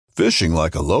Fishing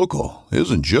like a local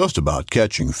isn't just about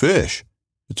catching fish.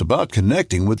 It's about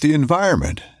connecting with the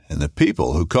environment and the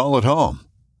people who call it home.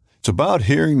 It's about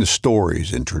hearing the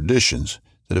stories and traditions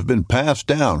that have been passed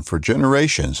down for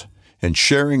generations and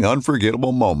sharing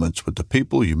unforgettable moments with the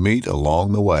people you meet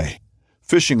along the way.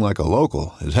 Fishing like a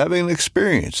local is having an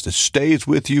experience that stays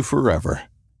with you forever.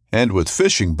 And with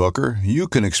Fishing Booker, you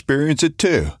can experience it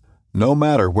too, no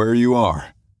matter where you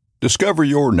are. Discover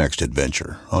your next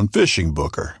adventure on Fishing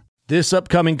Booker. This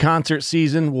upcoming concert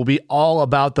season will be all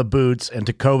about the boots, and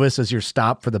Tecovas is your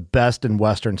stop for the best in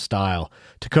Western style.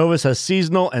 Tecovas has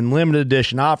seasonal and limited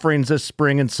edition offerings this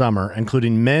spring and summer,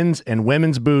 including men's and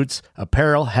women's boots,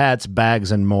 apparel, hats,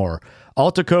 bags, and more.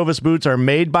 All Tecovas boots are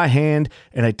made by hand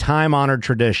in a time-honored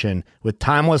tradition with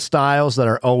timeless styles that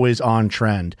are always on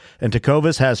trend. And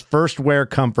Tecovas has first wear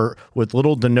comfort with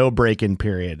little to no break-in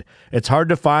period. It's hard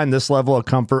to find this level of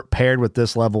comfort paired with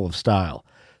this level of style.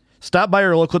 Stop by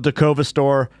your local Tecovas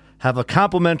store, have a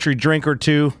complimentary drink or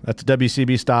two, that's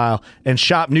WCB style, and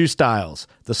shop new styles.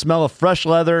 The smell of fresh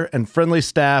leather and friendly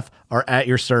staff are at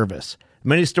your service.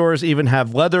 Many stores even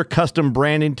have leather custom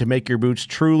branding to make your boots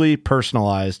truly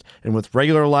personalized. And with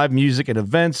regular live music and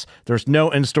events, there's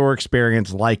no in-store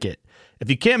experience like it.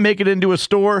 If you can't make it into a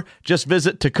store, just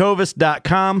visit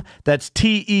tecovas.com. That's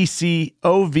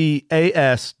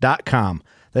TECOVAS.com.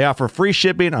 They offer free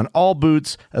shipping on all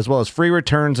boots, as well as free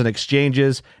returns and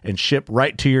exchanges, and ship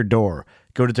right to your door.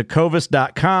 Go to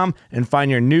tecovas.com and find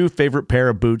your new favorite pair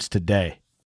of boots today.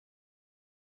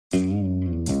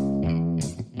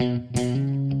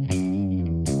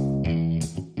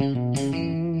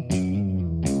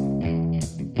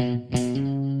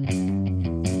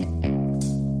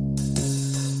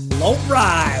 All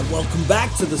right, welcome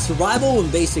back to the Survival and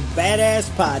Basic Badass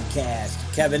Podcast.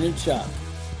 Kevin and Chuck.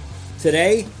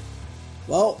 Today,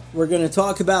 well, we're going to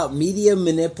talk about media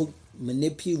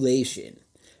manipulation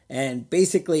and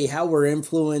basically how we're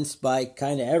influenced by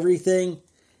kind of everything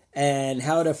and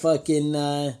how to fucking,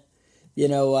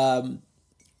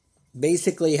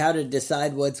 basically how to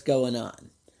decide what's going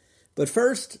on. But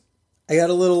first, I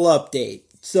got a little update.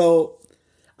 So,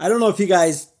 I don't know if you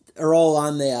guys are all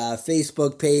on the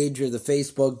Facebook page or the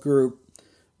Facebook group,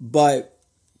 but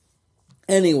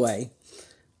anyway,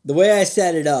 the way I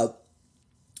set it up,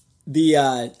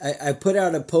 I put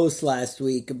out a post last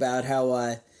week about how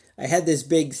I had this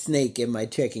big snake in my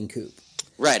chicken coop.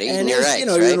 Right, and your eggs,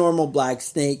 right? Your normal black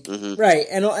snake. Mm-hmm. Right,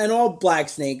 and all black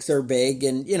snakes are big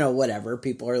and, whatever.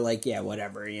 People are like, yeah,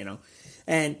 whatever,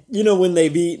 And, when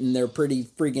they've eaten, they're pretty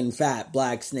freaking fat,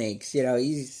 black snakes.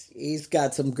 He's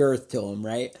got some girth to him,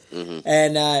 right? Mm-hmm.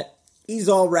 And he's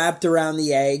all wrapped around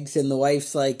the eggs, and the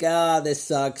wife's like, this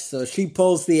sucks. So she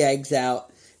pulls the eggs out.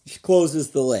 She closes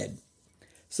the lid.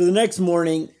 So the next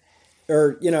morning,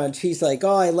 and she's like,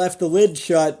 I left the lid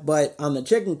shut, but on the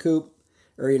chicken coop,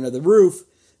 or, the roof,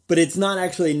 but it's not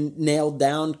actually nailed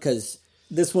down because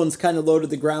this one's kind of low to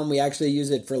the ground. We actually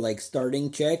use it for,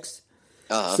 starting chicks.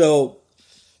 Uh-huh. So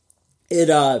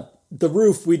the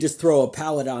roof, we just throw a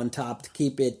pallet on top to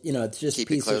keep it, it's just a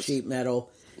piece of sheet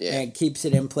metal and keeps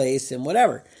it in place and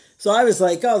whatever. So I was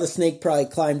like, the snake probably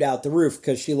climbed out the roof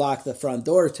because she locked the front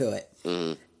door to it.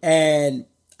 Mm-hmm. And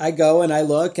I go and I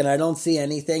look and I don't see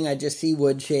anything. I just see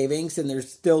wood shavings and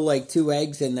there's still 2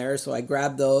 eggs in there. So I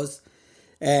grab those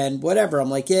and whatever. I'm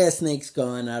like, snake's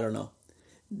gone. I don't know.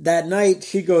 That night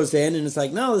she goes in and it's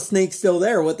like, no, the snake's still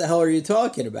there. What the hell are you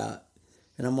talking about?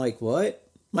 And I'm like, what?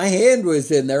 My hand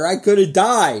was in there. I could have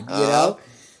died,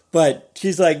 But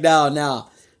she's like, no.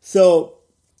 So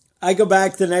I go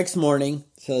back the next morning,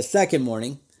 so the second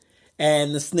morning,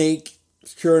 and the snake,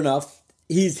 sure enough,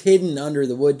 he's hidden under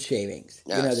the wood shavings,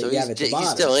 that you have at the bottom.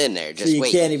 He's still in there, just waiting. So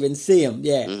you can't even see him,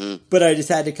 yeah. Mm-hmm. But I just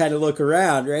had to kind of look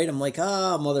around, right? I'm like,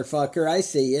 motherfucker, I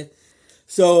see you.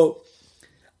 So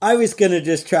I was going to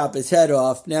just chop his head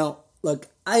off. Now, look,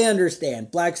 I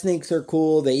understand. Black snakes are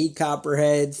cool. They eat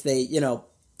copperheads. They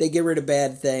get rid of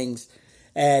bad things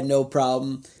and no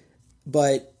problem.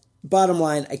 But bottom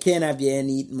line, I can't have you in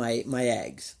eating my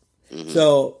eggs. Mm-hmm.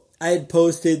 So I had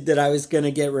posted that I was going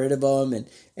to get rid of them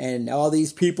and all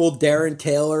these people, Darren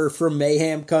Taylor from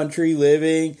Mayhem Country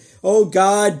Living. Oh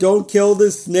God, don't kill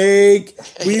the snake.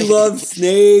 We love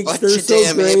snakes. They're so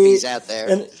damn great. Hippies out there.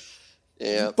 And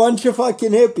bunch of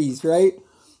fucking hippies, right?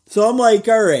 So I'm like,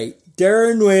 all right,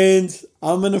 Darren wins.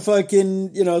 I'm going to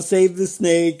fucking, save the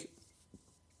snake.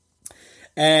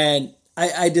 And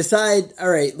I decide, all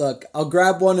right, look, I'll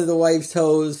grab one of the wife's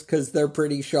hose because they're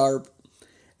pretty sharp.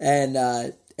 And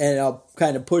I'll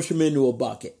kind of push him into a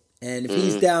bucket. And if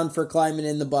he's down for climbing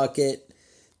in the bucket,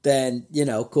 then,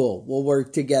 cool. We'll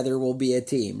work together. We'll be a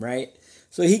team, right?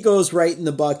 So he goes right in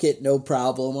the bucket, no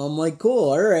problem. I'm like, cool,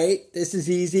 all right, this is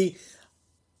easy.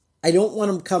 I don't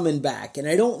want him coming back, and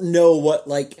I don't know what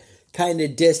like kind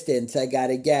of distance I got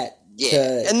to get.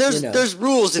 Yeah, and there's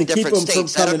rules in different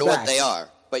states. I don't know what they are,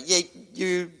 but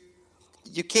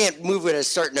you can't move at a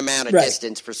certain amount of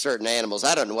distance for certain animals.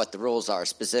 I don't know what the rules are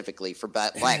specifically for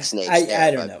black snakes.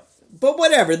 I don't know, but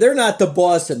whatever. They're not the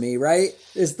boss of me, right?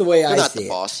 Is the way I see it. They're not the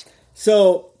boss.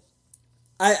 So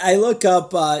I look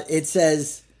up. It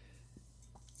says,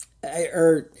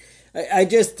 I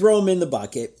just throw them in the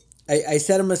bucket. I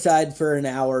set them aside for an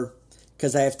hour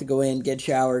because I have to go in, get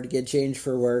showered, get changed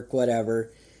for work,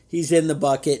 whatever. He's in the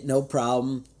bucket, no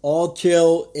problem. All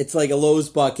chill. It's like a Lowe's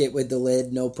bucket with the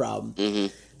lid, no problem. Mm-hmm.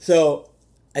 So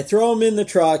I throw him in the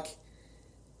truck,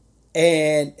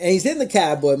 and he's in the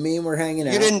cab with me, and we're hanging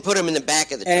out. You didn't put him in the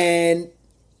back of the truck. And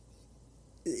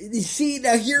you see,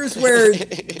 now here's where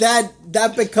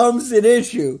that becomes an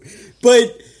issue.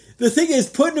 But the thing is,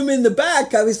 putting him in the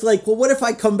back, I was like, well, what if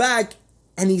I come back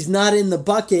and he's not in the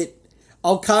bucket?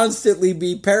 I'll constantly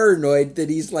be paranoid that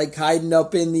he's like hiding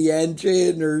up in the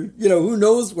engine or, who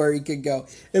knows where he could go.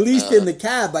 At least in the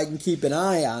cab, I can keep an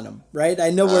eye on him, right?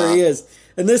 I know where he is.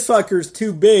 And this fucker's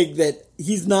too big that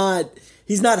he's not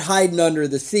hiding under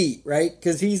the seat, right?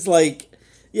 Because he's like,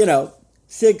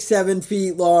 6-7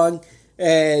 feet long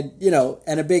and,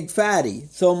 and a big fatty.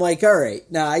 So I'm like, all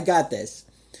right, now I got this.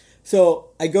 So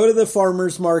I go to the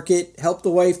farmer's market, help the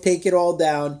wife take it all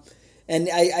down. And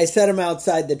I set him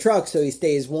outside the truck so he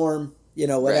stays warm,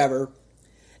 whatever. Right.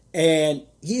 And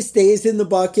he stays in the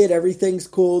bucket. Everything's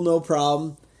cool, no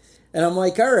problem. And I'm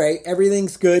like, all right,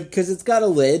 everything's good because it's got a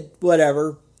lid,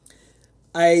 whatever.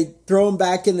 I throw him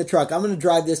back in the truck. I'm going to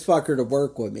drive this fucker to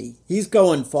work with me. He's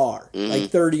going far,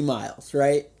 like 30 miles,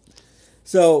 right?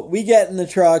 So we get in the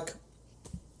truck.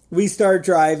 We start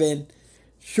driving.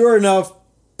 Sure enough,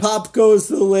 pop goes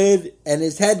to the lid and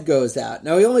his head goes out.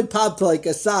 Now, he only popped like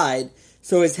a side,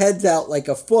 so his head's out like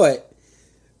a foot.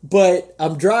 But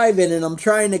I'm driving and I'm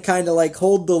trying to kind of like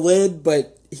hold the lid,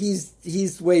 but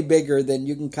he's way bigger than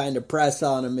you can kind of press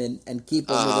on him and keep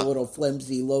him with a little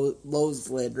flimsy Lowe's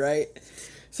lid, right?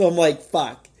 So I'm like,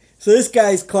 fuck. So this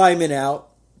guy's climbing out.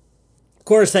 Of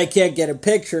course, I can't get a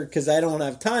picture because I don't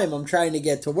have time. I'm trying to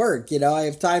get to work. I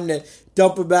have time to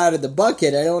dump him out of the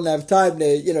bucket. I don't have time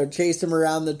to, chase him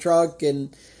around the truck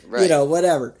and,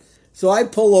 whatever. So I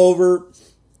pull over.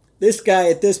 This guy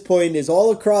at this point is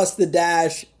all across the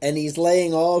dash and he's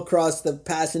laying all across the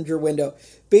passenger window.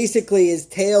 Basically, his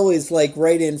tail is like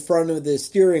right in front of the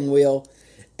steering wheel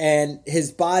and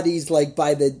his body's like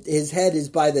his head is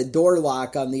by the door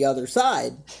lock on the other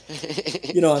side,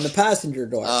 on the passenger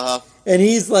door. Uh-huh. And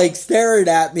he's like staring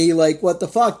at me like, what the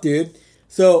fuck, dude?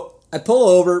 So I pull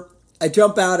over, I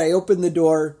jump out, I open the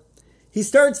door. He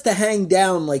starts to hang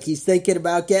down like he's thinking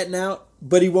about getting out,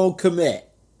 but he won't commit.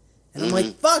 And I'm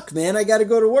like, fuck, man, I got to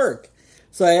go to work.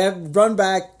 So I have to run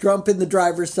back, jump in the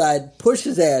driver's side, push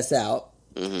his ass out,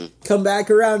 come back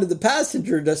around to the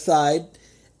passenger side,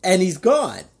 and he's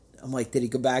gone. I'm like, did he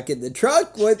go back in the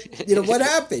truck? What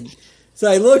happened?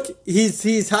 So I look,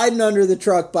 he's hiding under the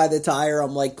truck by the tire.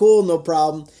 I'm like, cool, no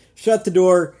problem. Shut the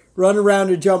door, run around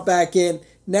and jump back in.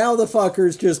 Now the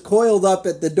fucker's just coiled up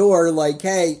at the door like,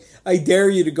 hey, I dare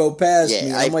you to go past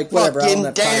me. I'm like, whatever, I don't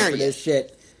have time for this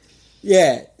shit.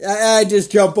 Yeah, I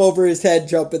just jump over his head,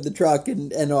 jump in the truck,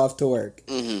 and off to work.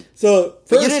 Mm-hmm. So,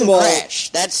 first of all,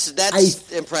 crash. That's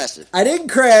impressive. I didn't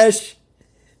crash.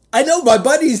 I know my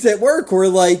buddies at work were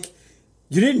like,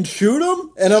 you didn't shoot him?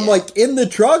 And I'm like, in the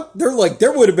truck? They're like,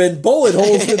 there would have been bullet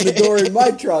holes in the door in my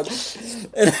truck.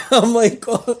 And I'm like,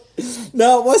 well,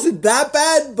 no, it wasn't that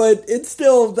bad, but it's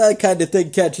still that kind of thing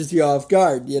catches you off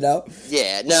guard,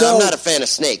 Yeah, no, so, I'm not a fan of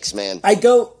snakes, man.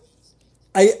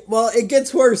 Well, it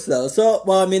gets worse though. So,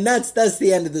 that's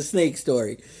the end of the snake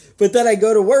story. But then I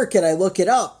go to work and I look it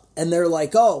up and they're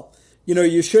like, oh,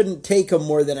 you shouldn't take them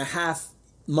more than a half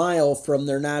mile from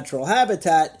their natural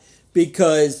habitat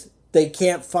because they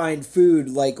can't find food.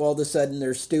 Like all of a sudden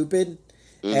they're stupid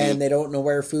and they don't know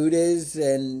where food is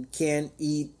and can't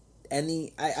eat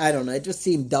any. I don't know. It just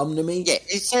seemed dumb to me. Yeah,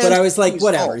 but I was like,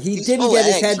 whatever. He didn't get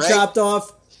his head chopped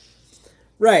off.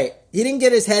 Right. He didn't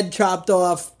get his head chopped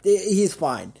off. He's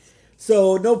fine.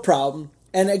 So, no problem.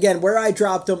 And again, where I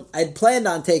dropped him, I'd planned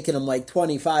on taking him like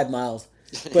 25 miles,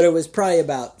 but it was probably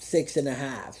about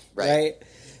 6.5. Right?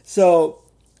 So,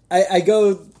 I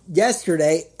go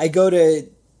yesterday, I go to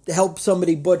help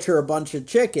somebody butcher a bunch of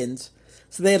chickens.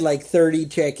 So, they had like 30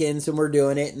 chickens and we're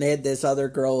doing it. And they had this other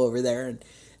girl over there.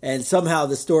 And somehow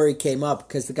the story came up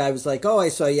because the guy was like, oh, I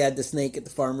saw you had the snake at the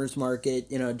farmer's market.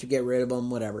 Did you get rid of him?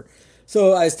 Whatever.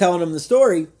 So I was telling him the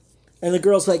story. And the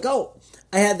girl's like, oh,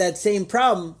 I had that same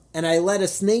problem, and I let a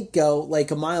snake go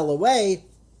like a mile away,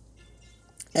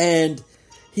 and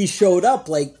he showed up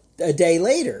like a day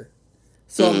later.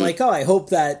 So I'm like, oh, I hope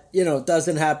that,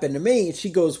 doesn't happen to me. She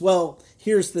goes, well,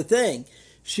 here's the thing.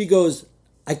 She goes,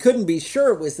 I couldn't be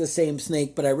sure it was the same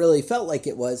snake, but I really felt like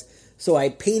it was. So I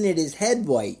painted his head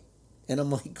white. And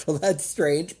I'm like, well, that's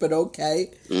strange, but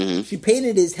okay. Mm-hmm. She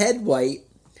painted his head white,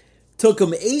 took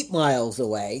him 8 miles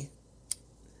away.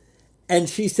 And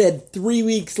she said 3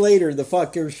 weeks later, the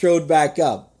fucker showed back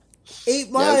up.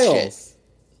 8 miles. No shit.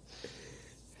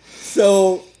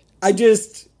 So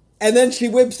and then she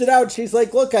whips it out. She's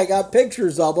like, look, I got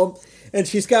pictures of him. And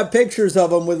she's got pictures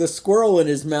of him with a squirrel in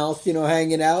his mouth,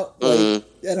 hanging out. And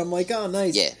I'm like, oh,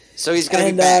 nice. Yeah. So he's going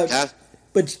to be back, huh?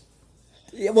 But,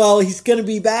 well, he's going to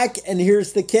be back. And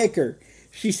here's the kicker.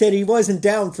 She said he wasn't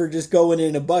down for just going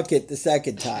in a bucket the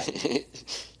second time.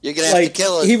 You're going to have to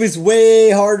kill him. He was way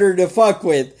harder to fuck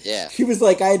with. Yeah. She was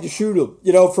like, I had to shoot him,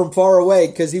 from far away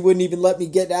because he wouldn't even let me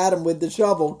get at him with the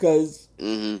shovel because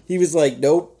he was like,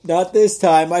 nope, not this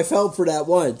time. I fell for that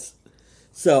once.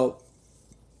 So,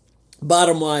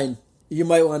 bottom line, you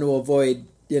might want to avoid,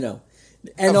 And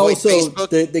avoid also,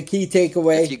 Facebook, the key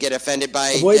takeaway. If you get offended by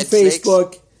avoid dead Facebook.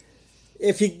 Snakes.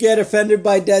 If you get offended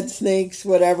by dead snakes,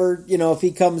 whatever, if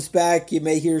he comes back, you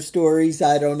may hear stories.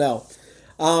 I don't know.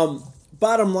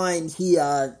 Bottom line,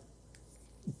 I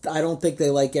don't think they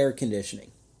like air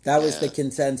conditioning. That was the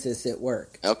consensus at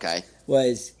work. Okay.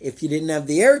 Was if you didn't have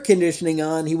the air conditioning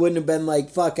on, he wouldn't have been like,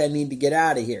 fuck, I need to get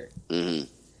out of here. Mm-hmm.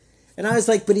 And I was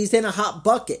like, but he's in a hot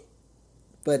bucket.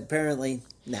 But apparently,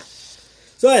 no.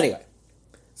 So anyway,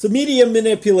 so media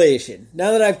manipulation.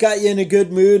 Now that I've got you in a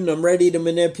good mood and I'm ready to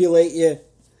manipulate you,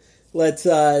 let's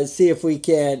see if we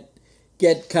can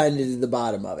get kind of to the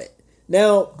bottom of it.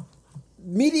 Now,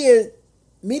 media's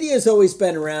always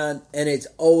been around, and it's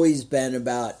always been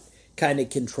about kind of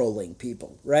controlling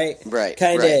people, right? Right.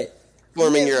 Kind of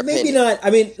forming your opinion. Maybe not. I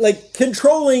mean, like,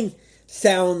 controlling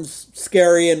sounds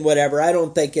scary and whatever. I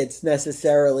don't think it's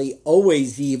necessarily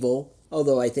always evil,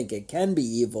 although I think it can be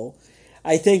evil.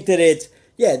 I think that it's,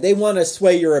 they want to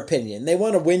sway your opinion. They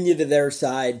want to win you to their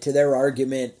side, to their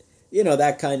argument,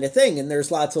 that kind of thing. And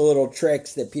there's lots of little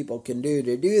tricks that people can do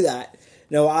to do that.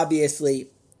 Now, obviously,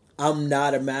 I'm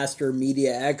not a master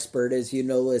media expert, as you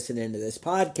know, listening to this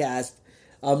podcast.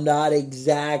 I'm not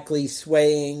exactly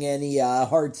swaying any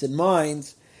hearts and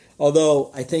minds,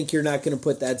 although I think you're not going to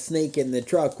put that snake in the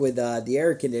truck with the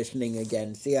air conditioning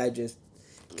again. See, I just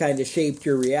kind of shaped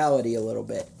your reality a little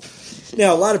bit.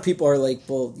 Now, a lot of people are like,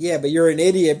 well, yeah, but you're an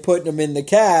idiot putting them in the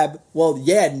cab. Well,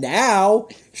 yeah, now.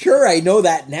 Sure, I know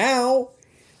that now,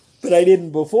 but I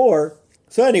didn't before.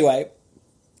 So anyway,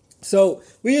 so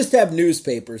we used to have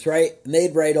newspapers, right? And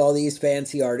they'd write all these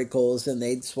fancy articles and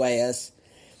they'd sway us.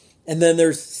 And then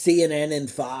there's CNN and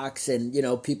Fox, and,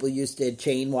 people used to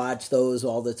chain watch those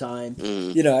all the time.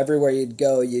 Everywhere you'd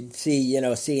go, you'd see,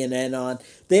 CNN on.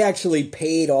 They actually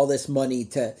paid all this money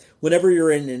to, whenever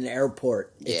you're in an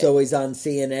airport, it's always on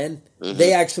CNN. Mm-hmm.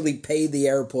 They actually pay the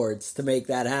airports to make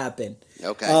that happen.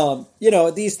 Okay.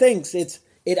 These things,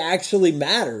 it actually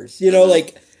matters.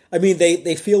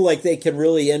 They feel like they can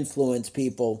really influence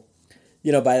people,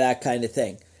 by that kind of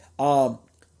thing.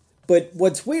 But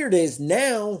what's weird is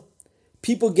now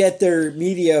people get their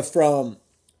media from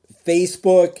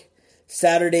Facebook,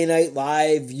 Saturday Night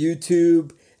Live,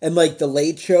 YouTube, and like the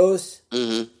late shows,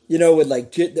 with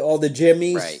like all the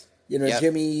Jimmys, right.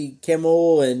 Jimmy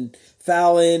Kimmel and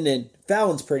Fallon, and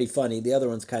Fallon's pretty funny. The other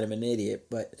one's kind of an idiot,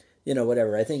 but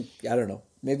whatever. I don't know.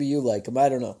 Maybe you like him. I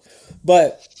don't know.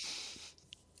 But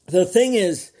the thing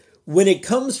is, when it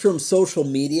comes from social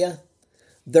media,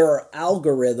 there are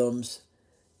algorithms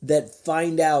that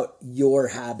find out your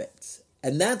habits.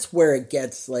 And that's where it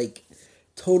gets like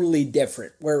totally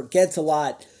different, where it gets a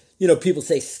lot, people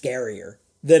say scarier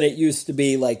than it used to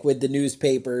be, like with the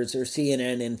newspapers or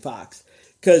CNN and Fox.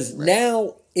 Because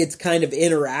now it's kind of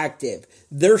interactive.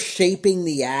 They're shaping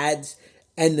the ads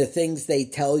and the things they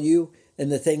tell you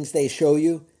and the things they show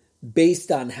you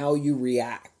based on how you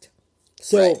react.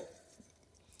 So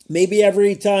maybe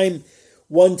every time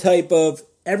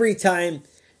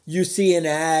you see an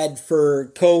ad for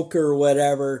Coke or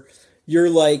whatever,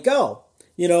 you're like, oh,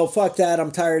 fuck that.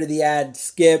 I'm tired of the ad.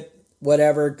 Skip,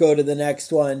 whatever, go to the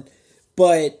next one.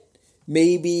 But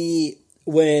maybe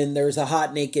when there's a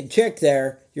hot naked chick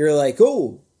there, you're like,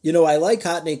 oh, I like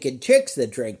hot naked chicks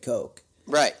that drink Coke.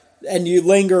 Right. And you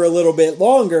linger a little bit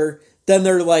longer, then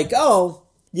they're like, oh,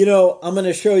 I'm going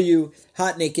to show you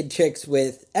hot naked chicks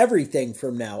with everything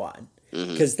from now on.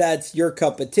 Because that's your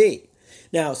cup of tea.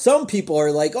 Now, some people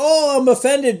are like, oh, I'm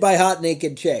offended by hot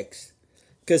naked chicks.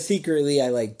 because secretly I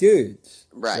like dudes.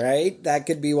 Right? That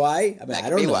could be why. I mean, I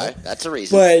don't know. Why. That's a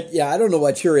reason. But yeah, I don't know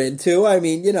what you're into. I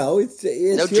mean, it's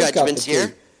no judgments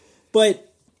here.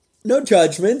 But no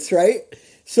judgments, right?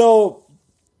 So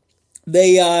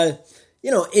they,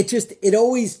 it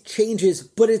always changes,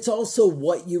 but it's also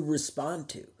what you respond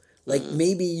to. Like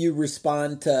maybe you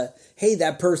respond to, hey,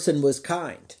 that person was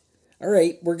kind. All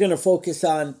right, we're going to focus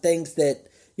on things that,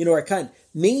 are kind.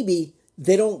 Maybe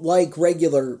they don't like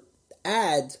regular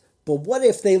ads, but what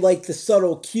if they like the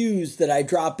subtle cues that I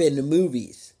drop into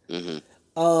movies? And,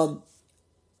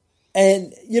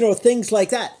 things like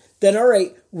that. Then, all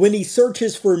right, when he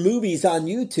searches for movies on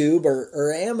YouTube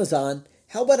or Amazon,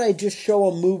 how about I just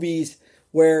show him movies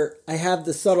where I have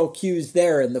the subtle cues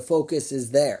there and the focus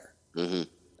is there?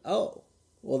 Oh,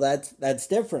 well, that's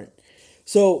different.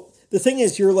 So the thing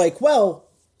is, you're like, well,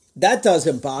 that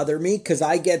doesn't bother me because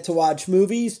I get to watch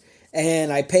movies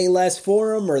and I pay less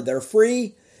for them or they're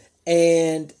free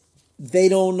and they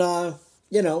don't,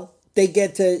 they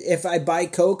get to, if I buy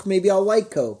Coke, maybe I'll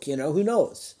like Coke, who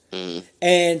knows?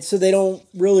 And so they don't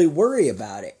really worry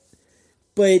about it.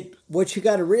 But what you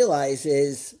got to realize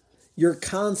is you're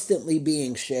constantly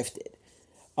being shifted.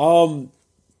 And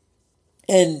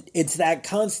it's that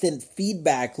constant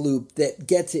feedback loop that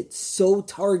gets it so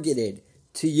targeted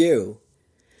to you.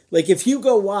 Like if you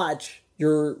go watch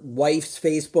your wife's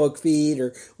Facebook feed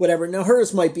or whatever, now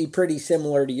hers might be pretty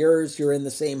similar to yours. You're in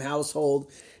the same household.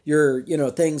 Your,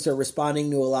 things are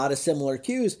responding to a lot of similar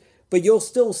cues, but you'll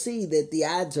still see that the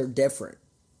ads are different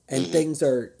and things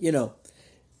are,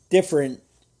 different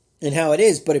in how it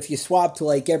is. But if you swap to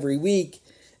like every week,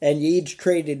 and you each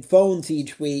traded phones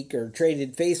each week or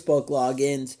traded Facebook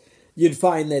logins, you'd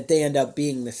find that they end up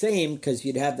being the same because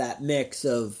you'd have that mix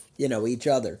of, each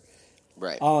other.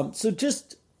 Right. So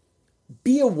just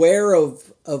be aware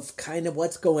of kind of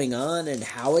what's going on and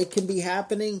how it can be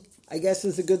happening, I guess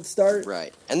is a good start.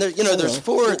 Right. And there's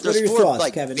four thoughts,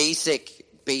 like Kevin?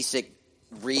 basic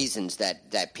reasons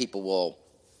that people will,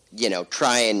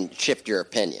 try and shift your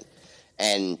opinion.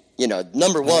 And,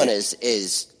 number one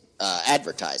is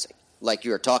advertising, like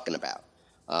you were talking about,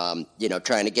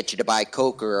 trying to get you to buy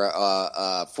Coke or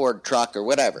a Ford truck or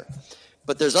whatever.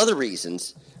 But there's other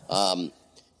reasons.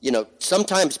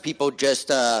 Sometimes people just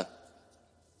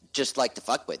like to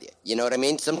fuck with you. You know what I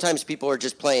mean? Sometimes people are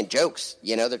just playing jokes.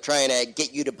 They're trying to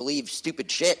get you to believe stupid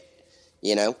shit.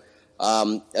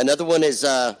 Another one is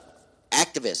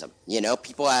activism.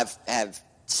 People have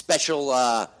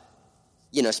special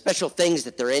special things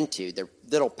that they're into, their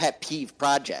little pet peeve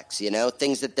projects,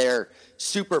 things that they're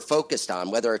super focused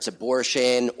on, whether it's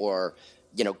abortion or,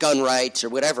 gun rights or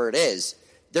whatever it is.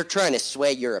 They're trying to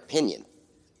sway your opinion.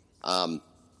 And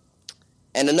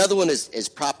another one is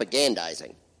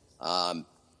propagandizing.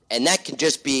 And that can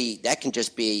just be,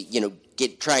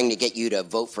 trying to get you to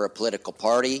vote for a political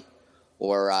party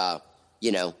or,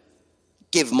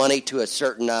 give money to a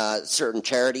certain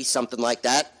charity, something like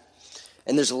that.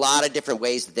 And there's a lot of different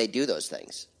ways that they do those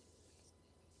things.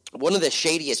 One of the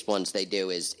shadiest ones they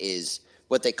do is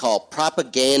what they call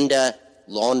propaganda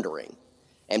laundering.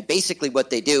 And basically what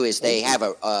they do is they have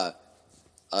a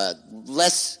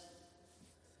less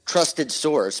trusted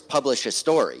source publish a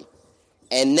story.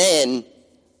 And then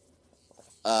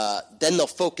they'll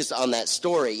focus on that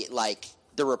story like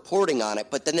they're reporting on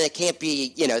it. But then they can't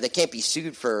be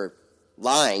sued for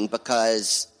lying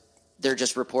because they're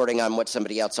just reporting on what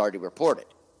somebody else already reported,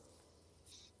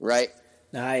 right?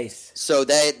 Nice. So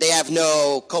they have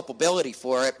no culpability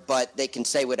for it, but they can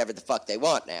say whatever the fuck they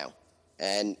want now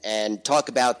and talk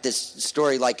about this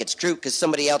story like it's true because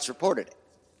somebody else reported it.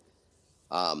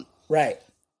 Right.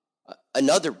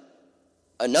 Another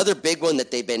big one that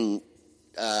they've been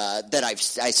that I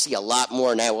see a lot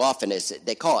more now often is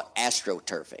they call it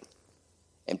astroturfing.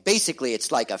 And basically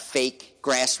it's like a fake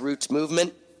grassroots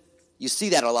movement. You see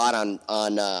that a lot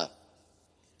on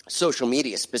social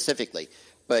media specifically.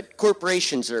 But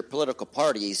corporations or political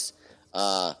parties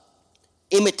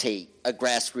imitate a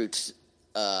grassroots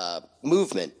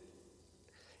movement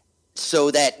so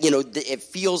that, it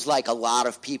feels like a lot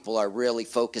of people are really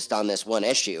focused on this one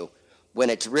issue when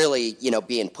it's really,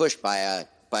 being pushed by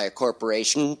a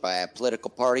corporation, by a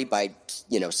political party, by,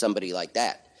 somebody like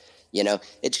that.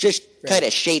 It's just kind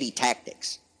of shady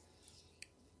tactics.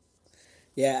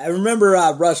 Yeah, I remember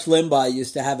Rush Limbaugh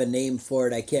used to have a name for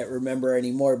it. I can't remember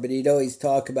anymore, but he'd always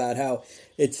talk about how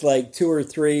it's like 2 or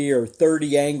 3 or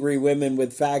 30 angry women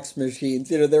with fax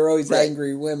machines. You know, they're always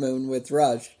angry women with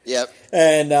Rush. Yep.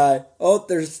 And,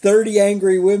 there's 30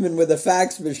 angry women with a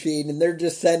fax machine, and they're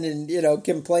just sending,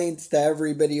 complaints to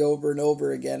everybody over and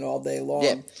over again all day long.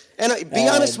 Yeah. And be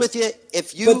honest with you,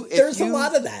 there's a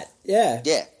lot of that. Yeah.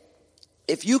 Yeah.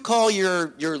 If you call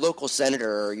your local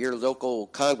senator or your local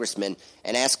congressman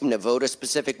and ask them to vote a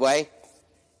specific way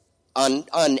on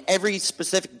every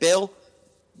specific bill,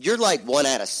 you're like 1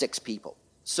 out of 6 people.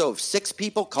 So if 6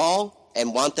 people call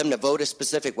and want them to vote a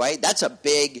specific way, that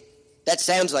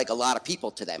sounds like a lot of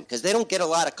people to them because they don't get a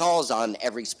lot of calls on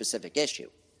every specific issue.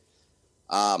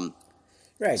 Right.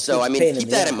 So, I mean, keep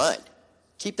that in mind.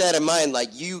 Keep that in mind. Like,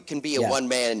 you can be a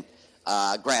one-man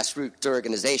grassroots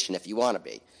organization if you want to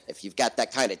be. If you've got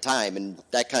that kind of time and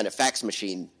that kind of fax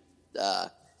machine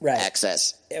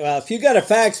access. Well, if you got a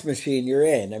fax machine, you're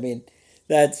in. I mean,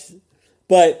 so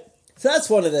that's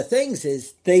one of the things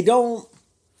is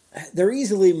they're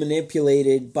easily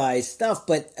manipulated by stuff.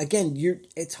 But again,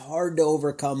 it's hard to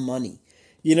overcome money.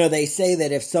 You know, they say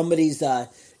that if somebody's,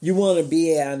 you want to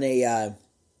be on a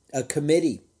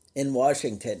committee in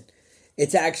Washington,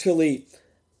 it's actually,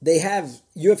 you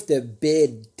have to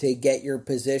bid to get your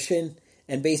position.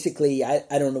 And basically, I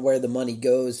don't know where the money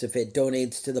goes, if it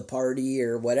donates to the party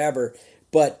or whatever.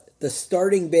 But the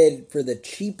starting bid for the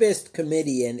cheapest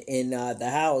committee in the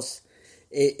House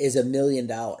is $1 million.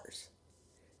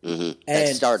 Mm-hmm.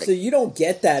 And so you don't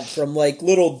get that from like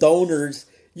little donors.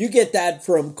 You get that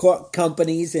from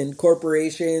companies and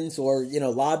corporations or,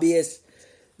 lobbyists.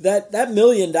 That $1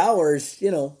 million,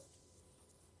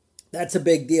 that's a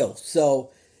big deal.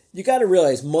 So you got to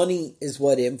realize money is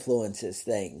what influences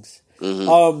things.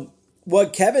 Mm-hmm.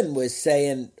 What Kevin was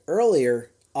saying earlier,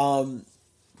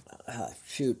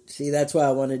 see, that's why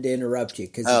I wanted to interrupt you.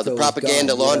 Cause the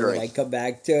propaganda laundering. I come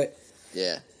back to it.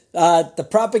 Yeah. The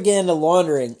propaganda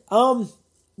laundering.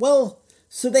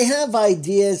 So they have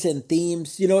ideas and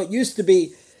themes. It used to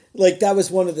be like that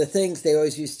was one of the things they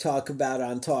always used to talk about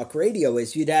on talk radio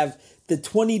is you'd have the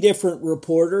 20 different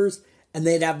reporters and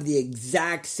they'd have the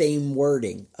exact same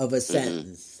wording of a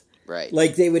sentence. Right.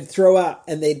 Like they would throw out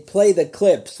and they'd play the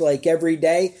clips like every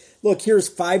day. Look, here's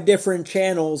 5 different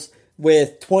channels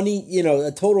with 20,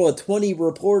 a total of 20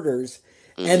 reporters.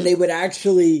 Mm-hmm. And they would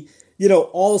actually,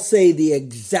 all say the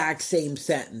exact same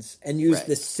sentence and use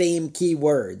the same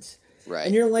keywords. Right.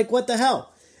 And you're like, what the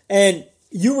hell? And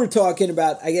you were talking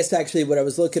about, I guess actually what I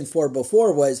was looking for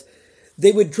before was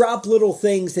they would drop little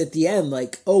things at the end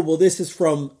like, oh, well, this is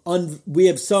from, we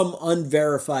have some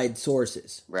unverified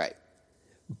sources. Right.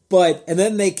 And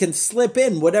then they can slip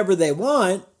in whatever they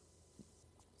want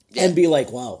and be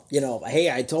like, well, hey,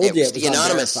 I told you it was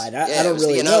unverified. I don't really know. It was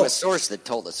the anonymous source that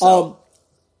told us so.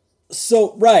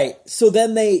 So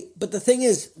then but the thing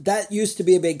is, that used to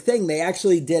be a big thing. They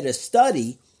actually did a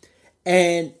study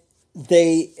and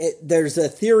there's a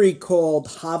theory called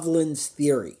Hovland's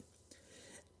theory.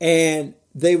 And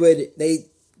they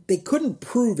couldn't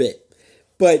prove it.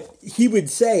 But he would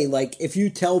say, like, if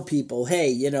you tell people,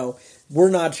 hey,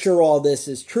 we're not sure all this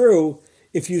is true,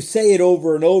 if you say it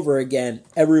over and over again,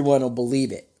 everyone will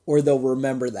believe it, or they'll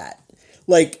remember that.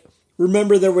 Like,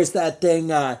 remember there was that thing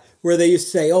where they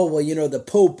used to say, oh, well, the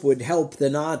Pope would help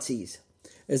the Nazis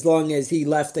as long as he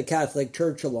left the Catholic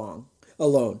Church alone.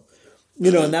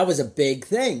 And that was a big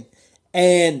thing.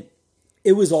 And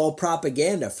it was all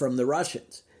propaganda from the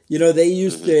Russians. They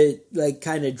used to like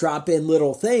kind of drop in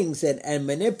little things and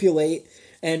manipulate.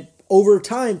 And over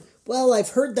time, well, I've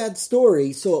heard that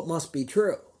story, so it must be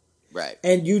true. Right.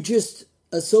 And you just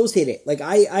associate it. Like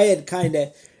I had kind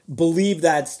of believed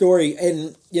that story.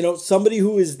 And, somebody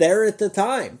who was there at the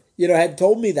time, had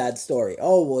told me that story.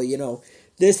 Oh, well,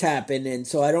 this happened. And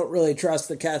so I don't really trust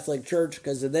the Catholic Church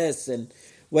because of this and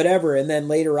whatever. And then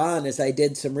later on, as I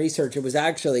did some research, it was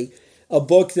actually a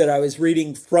book that I was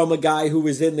reading from a guy who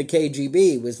was in the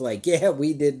KGB was like, yeah,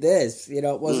 we did this. It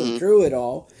wasn't true at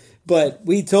all, but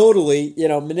we totally,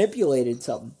 manipulated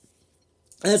something.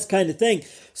 That's kind of thing.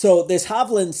 So this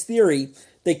Hovland's theory,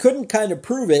 they couldn't kind of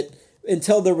prove it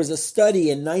until there was a study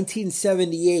in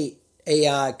 1978.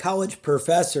 A college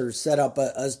professor set up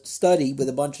a study with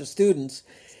a bunch of students,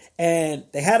 and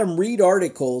they had them read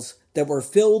articles that were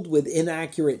filled with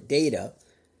inaccurate data,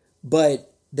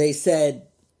 but they said,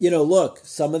 look,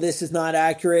 some of this is not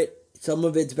accurate. Some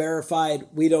of it's verified.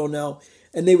 We don't know.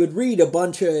 And they would read a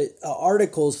bunch of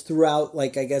articles throughout,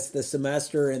 like, I guess the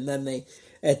semester. And then they,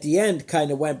 at the end,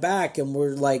 kind of went back and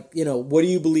were like, what do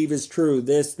you believe is true?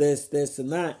 This,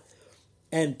 and that.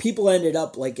 And people ended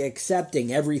up like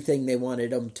accepting everything they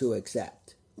wanted them to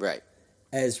accept. Right.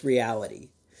 As reality.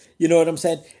 You know what I'm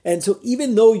saying? And so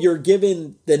even though you're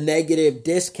given the negative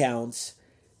discounts,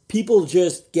 people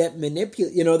just get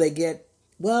manipulated. You know, they get,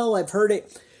 well, I've heard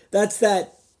it. That's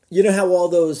that, you know how all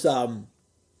those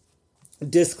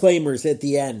disclaimers at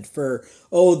the end for,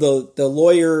 the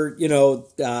lawyer,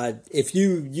 if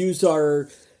you use our,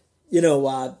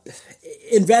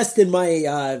 invest in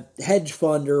my hedge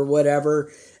fund or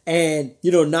whatever, and,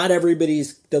 not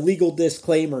everybody's, the legal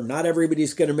disclaimer, not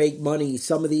everybody's going to make money.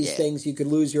 Some of these things you could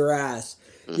lose your ass.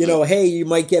 Mm-hmm. Hey, you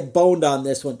might get boned on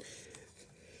this one.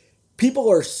 People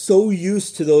are so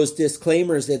used to those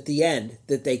disclaimers at the end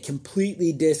that they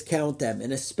completely discount them.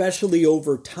 And especially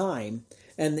over time,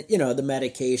 and, the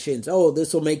medications,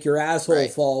 this will make your asshole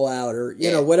fall out, or,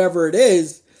 whatever it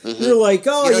is. Mm-hmm. You're like,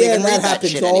 that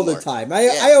happens all the time.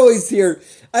 I always hear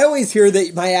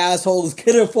that my asshole is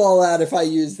going to fall out if I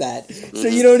use that. Mm-hmm. So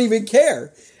you don't even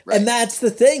care. Right. And that's the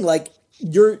thing. Like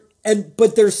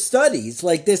but there's studies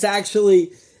like this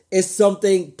actually is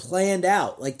something planned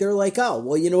out. Like they're like,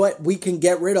 you know what? We can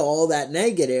get rid of all that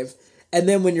negative. And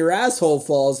then when your asshole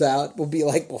falls out, we'll be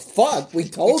like, well, fuck, we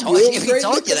told you. We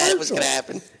told you that was going to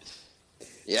happen.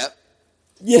 Yep.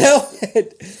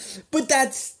 But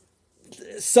that's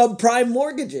subprime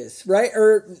mortgages, right?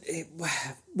 Or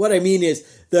what I mean is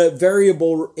the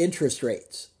variable interest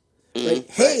rates. Right?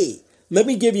 Hey, let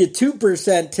me give you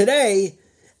 2% today,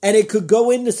 and it could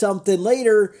go into something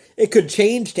later. It could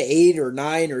change to 8 or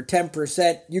 9 or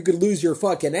 10%. You could lose your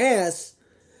fucking ass,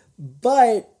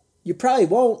 but you probably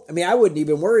won't. I mean, I wouldn't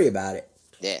even worry about it.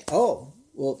 Yeah. Oh,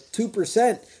 well,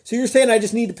 2%. So you're saying I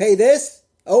just need to pay this?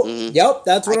 Oh, Yep,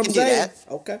 that's what I'm saying.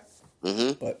 Okay.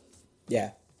 Mm-hmm. But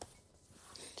yeah.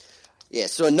 Yeah,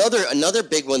 so another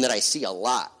big one that I see a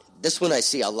lot, this one I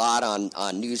see a lot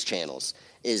on news channels,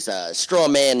 is a straw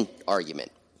man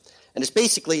argument. And it's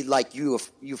basically like you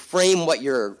frame what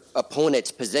your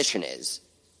opponent's position is,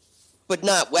 but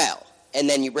not well, and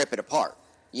then you rip it apart.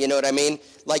 You know what I mean?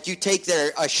 Like you take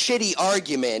a shitty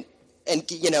argument and,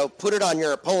 put it on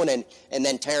your opponent and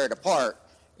then tear it apart.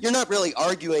 You're not really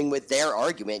arguing with their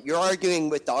argument. You're arguing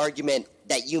with the argument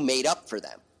that you made up for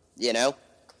them,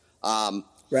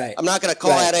 Right. I'm not going to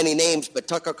call out any names, but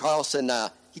Tucker Carlson,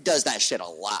 he does that shit a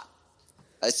lot.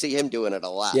 I see him doing it a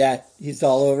lot. Yeah, he's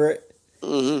all over it.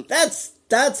 Mm-hmm.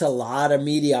 That's a lot of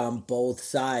media on both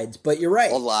sides, but you're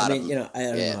right. A lot. I mean, I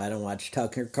don't know. I don't watch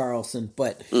Tucker Carlson,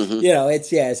 but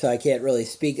it's so I can't really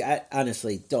speak. I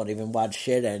honestly don't even watch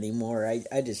shit anymore.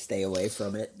 I just stay away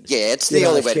from it. Yeah, it's the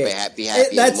only way to be happy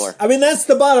anymore. I mean, that's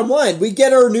the bottom line. We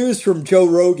get our news from Joe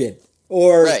Rogan,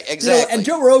 right? Exactly. And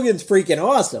Joe Rogan's freaking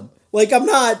awesome. Like, I'm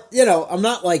not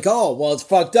like, it's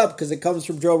fucked up because it comes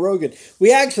from Joe Rogan.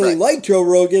 We actually like Joe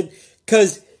Rogan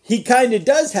because he kind of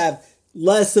does have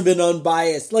less of an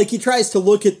unbiased, like he tries to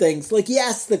look at things, like he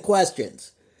asks the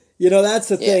questions. That's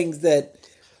the things that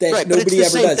nobody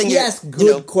ever does. He asks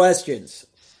good questions.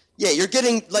 Yeah, you're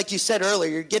getting, like you said earlier,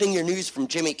 you're getting your news from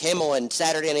Jimmy Kimmel and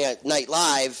Saturday Night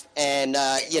Live, and,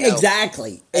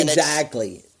 Exactly.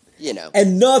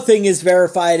 And nothing is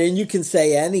verified, and you can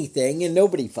say anything, and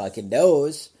nobody fucking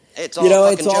knows. It's all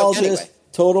it's all just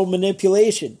total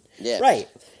manipulation. Yeah. Right.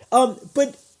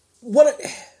 But what?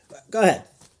 Go ahead.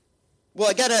 Well,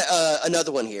 I got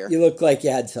another one here. You look like you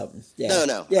had something. Yeah.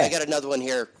 No. Yeah. I got another one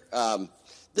here.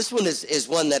 This one is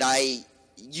one that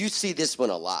you see this one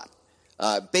a lot.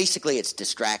 Basically, it's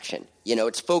distraction.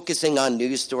 It's focusing on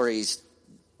news stories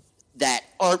that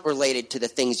aren't related to the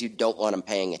things you don't want them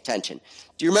paying attention.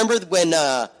 Do you remember when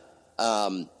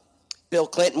Bill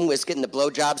Clinton was getting the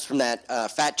blowjobs from that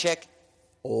fat chick?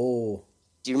 Oh.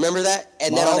 Do you remember that?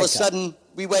 And Monica. Then all of a sudden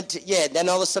then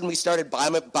all of a sudden we started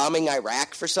bombing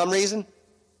Iraq for some reason.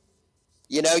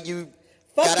 You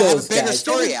gotta have a bigger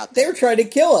story out there. They're trying to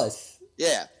kill us.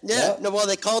 Yeah. Yep. No, well,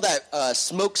 they call that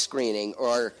smoke screening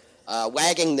or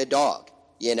wagging the dog,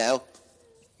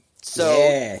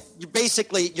 So you're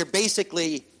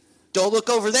basically don't look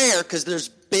over there because there's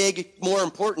big, more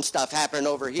important stuff happening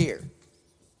over here.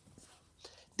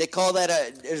 They call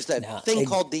that there's a thing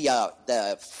called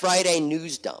the Friday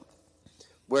news dump,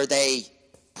 where they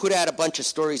put out a bunch of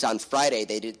stories on Friday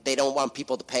they don't want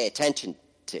people to pay attention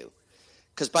to,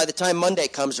 because by the time Monday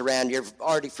comes around, you've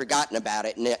already forgotten about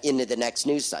it and into the next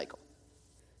news cycle.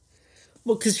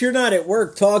 Well, because you're not at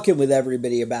work talking with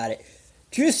everybody about it.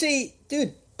 Did you see,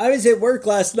 dude? I was at work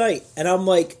last night, and I'm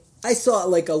like, I saw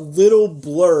like a little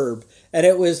blurb, and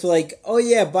it was like, oh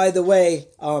yeah, by the way,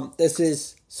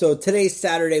 so today's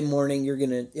Saturday morning, you're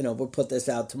gonna, we'll put this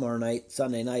out tomorrow night,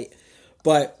 Sunday night,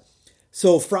 but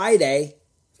so Friday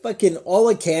fucking all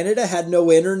of Canada had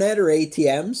no internet or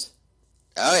ATMs.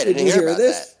 Oh, I didn't hear about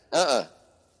this. That.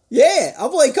 Yeah,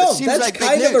 I'm like, oh, that's like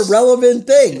kind of a relevant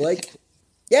thing. Like,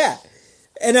 yeah.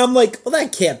 And I'm like, well,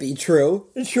 that can't be true.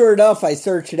 And sure enough, I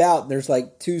search it out, and there's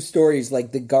like 2 stories,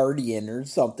 like The Guardian or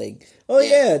something. Oh,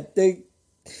 yeah,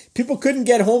 people couldn't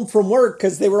get home from work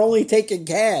because they were only taking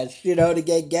cash, to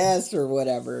get gas or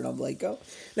whatever. And I'm like, oh.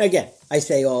 Now, again, I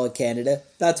say all of Canada.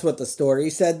 That's what the story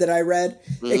said that I read.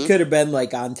 Mm-hmm. It could have been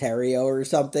like Ontario or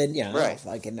something. I don't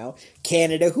fucking know.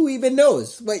 Canada, who even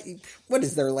knows? What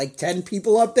is there, like 10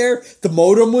 people up there? The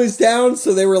modem was down,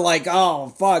 so they were like,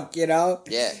 oh, fuck, Yeah.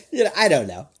 I don't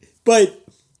know. But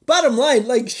bottom line,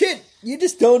 like, shit, you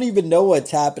just don't even know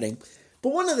what's happening.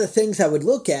 But one of the things I would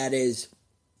look at is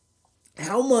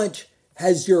how much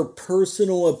has your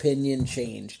personal opinion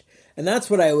changed? And that's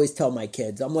what I always tell my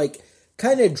kids. I'm like,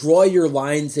 kind of draw your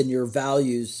lines and your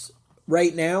values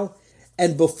right now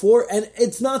and before, and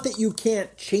it's not that you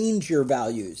can't change your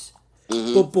values,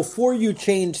 but before you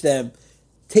change them,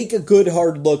 take a good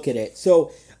hard look at it.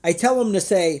 So I tell them to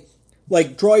say,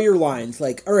 like, draw your lines,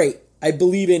 like, all right, I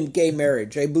believe in gay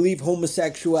marriage. I believe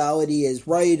homosexuality is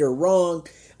right or wrong.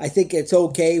 I think it's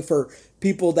okay for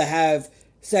people to have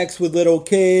sex with little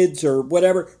kids or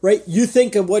whatever, right? You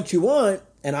think of what you want,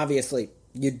 and obviously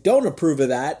you don't approve of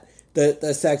that,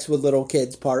 the sex with little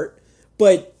kids part,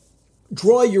 but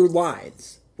draw your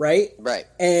lines, right? Right.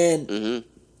 And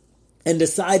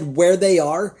decide where they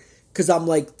are, because I'm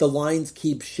like, the lines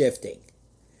keep shifting.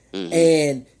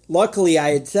 And luckily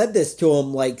I had said this to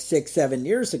them like 6-7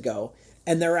 years ago,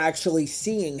 and they're actually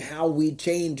seeing how we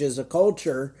change as a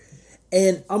culture.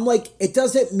 And I'm like, it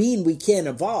doesn't mean we can't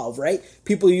evolve, right?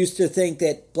 People used to think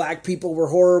that black people were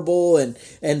horrible and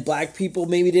black people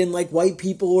maybe didn't like white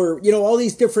people or, all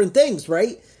these different things,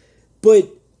 right? But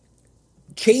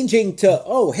changing to,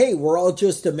 oh, hey, we're all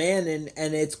just a man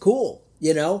and it's cool,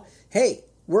 Hey,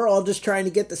 we're all just trying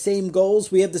to get the same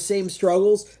goals. We have the same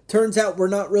struggles. Turns out we're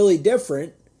not really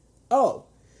different. Oh,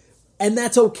 and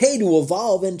that's okay to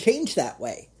evolve and change that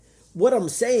way. What I'm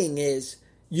saying is,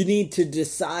 you need to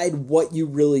decide what you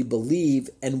really believe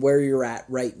and where you're at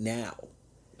right now.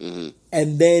 And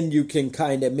then you can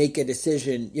kind of make a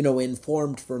decision,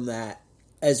 informed from that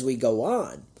as we go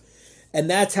on. And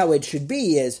that's how it should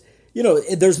be is,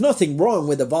 there's nothing wrong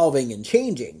with evolving and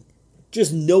changing.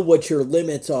 Just know what your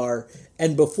limits are.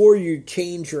 And before you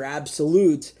change your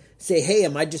absolutes, say, hey,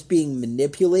 am I just being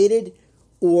manipulated?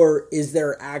 Or is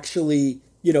there actually,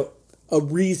 a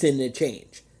reason to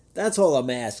change? That's all I'm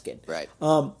asking. Right.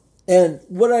 And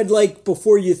what I'd like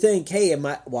before you think, hey,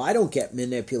 I don't get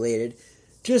manipulated.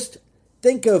 Just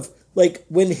think of like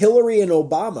when Hillary and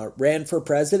Obama ran for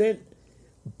president,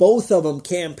 both of them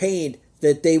campaigned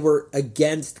that they were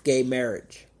against gay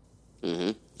marriage.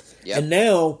 Yep. And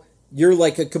now you're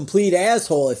like a complete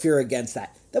asshole if you're against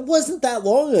that. That wasn't that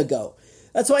long ago.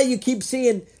 That's why you keep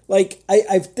seeing, like,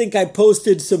 I think I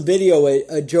posted some video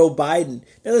of Joe Biden.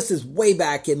 Now, this is way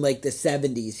back in, like, the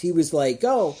 70s. He was like,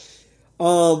 I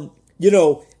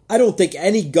don't think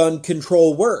any gun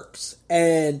control works.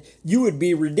 And you would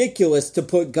be ridiculous to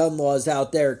put gun laws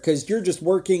out there because you're just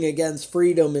working against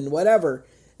freedom and whatever.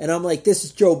 And I'm like, this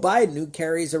is Joe Biden who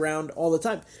carries around all the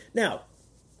time. Now,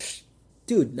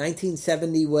 dude,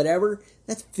 1970 whatever,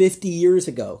 that's 50 years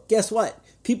ago. Guess what?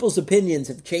 People's opinions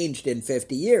have changed in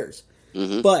 50 years.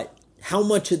 But how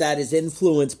much of that is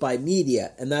influenced by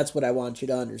media? And that's what I want you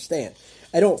to understand.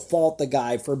 I don't fault the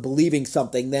guy for believing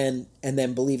something then and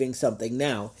then believing something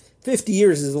now. 50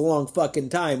 years is a long fucking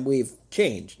time we've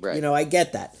changed. Right. I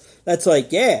get that. That's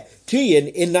like, yeah, gee,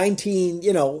 in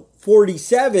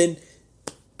 1947,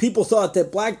 people thought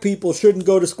that black people shouldn't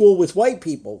go to school with white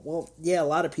people. Well, yeah, a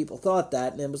lot of people thought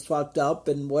that, and it was fucked up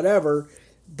and whatever.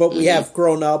 But we have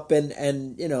grown up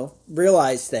and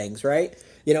realized things, right?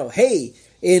 Hey,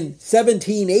 in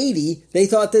 1780, they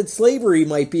thought that slavery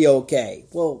might be okay.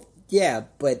 Well, yeah,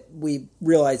 but we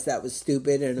realized that was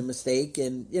stupid and a mistake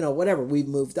and, whatever. We've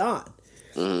moved on.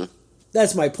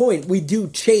 That's my point. We do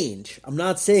change. I'm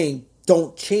not saying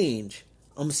don't change.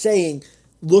 I'm saying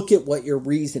look at what your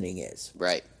reasoning is.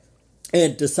 Right.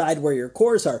 And decide where your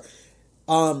cores are.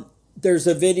 There's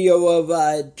a video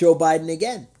of Joe Biden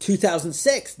again,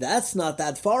 2006. That's not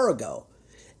that far ago.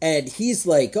 And he's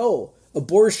like, oh,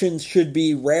 abortions should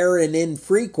be rare and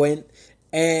infrequent.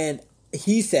 And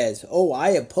he says, oh, I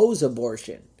oppose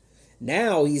abortion.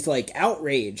 Now he's like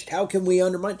outraged. How can we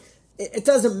undermine? It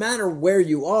doesn't matter where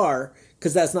you are,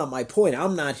 because that's not my point.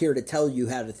 I'm not here to tell you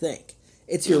how to think.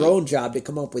 It's your own job to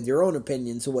come up with your own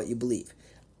opinions of what you believe.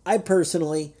 I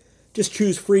personally just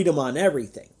choose freedom on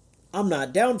everything. I'm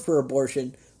not down for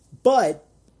abortion, but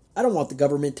I don't want the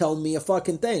government telling me a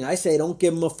fucking thing. I say don't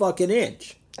give them a fucking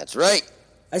inch. That's right.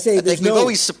 I say we've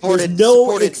always supported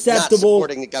acceptable not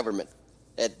supporting the government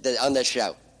on this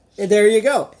show. There you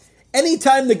go.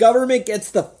 Anytime the government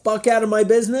gets the fuck out of my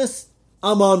business,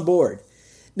 I'm on board.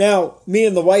 Now, me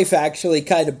and the wife actually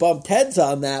kind of bumped heads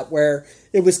on that, where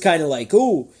it was kind of like,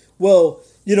 ooh, well,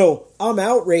 I'm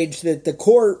outraged that the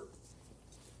court,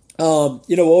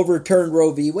 overturned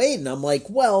Roe v. Wade. And I'm like,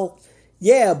 well,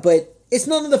 yeah, but it's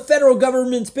none of the federal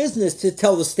government's business to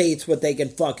tell the states what they can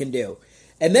fucking do.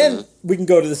 And then we can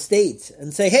go to the states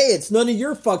and say, hey, it's none of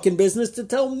your fucking business to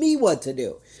tell me what to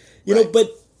do.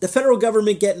 But the federal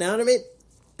government getting out of it,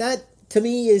 that to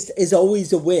me is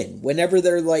always a win. Whenever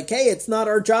they're like, hey, it's not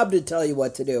our job to tell you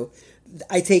what to do,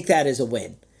 I take that as a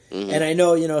win. Mm-hmm. And I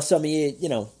know, some of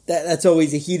you, that's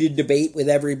always a heated debate with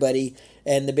everybody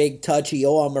and the big touchy,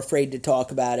 I'm afraid to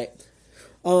talk about it.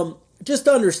 Just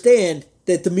understand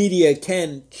that the media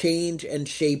can change and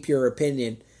shape your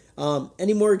opinion.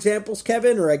 Any more examples,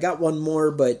 Kevin? Or I got one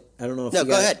more, but I don't know if you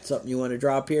got something you want to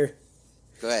drop here.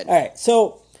 Go ahead. All right.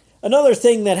 So another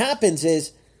thing that happens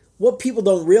is what people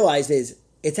don't realize is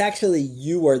it's actually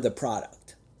you are the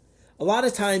product. A lot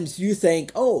of times you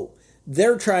think, oh,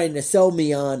 they're trying to sell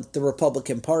me on the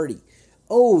Republican Party.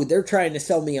 Oh, they're trying to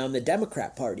sell me on the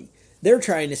Democrat Party. They're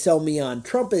trying to sell me on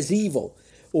Trump is evil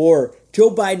or Joe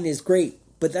Biden is great.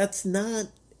 But that's not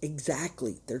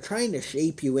exactly. They're trying to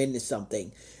shape you into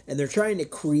something. And they're trying to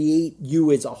create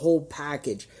you as a whole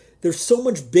package. There's so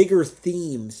much bigger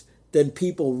themes than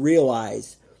people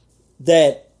realize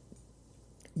that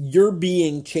you're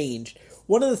being changed.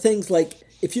 One of the things, like,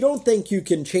 if you don't think you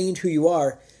can change who you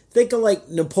are, think of like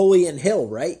Napoleon Hill,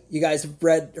 right? You guys have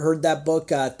heard that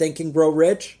book, Think and Grow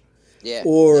Rich? Yeah.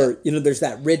 Or, there's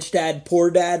that Rich Dad,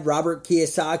 Poor Dad, Robert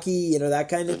Kiyosaki, that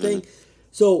kind of thing.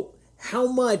 So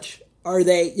how much are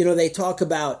they talk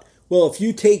about, well, if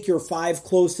you take your 5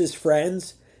 closest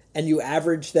friends and you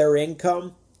average their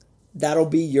income, that'll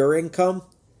be your income.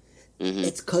 Mm-hmm.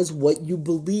 It's because what you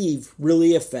believe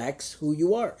really affects who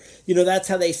you are. That's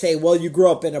how they say, well, you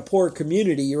grow up in a poor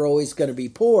community, you're always going to be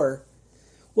poor.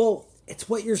 Well, it's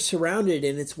what you're surrounded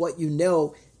in, it's what you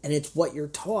know, and it's what you're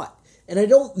taught. And I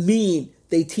don't mean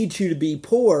they teach you to be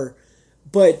poor,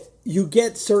 but you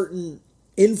get certain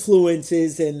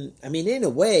influences, and I mean, in a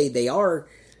way, they are,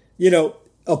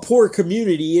 a poor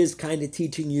community is kind of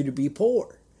teaching you to be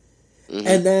poor. Mm-hmm.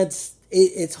 And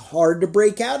it's hard to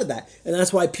break out of that. And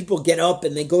that's why people get up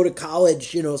and they go to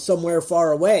college, somewhere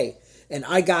far away. And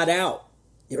I got out,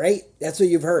 right? That's what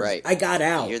you've heard. Right. I got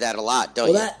out. You hear that a lot, don't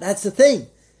you? That's the thing.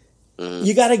 Mm-hmm.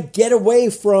 You got to get away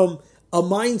from a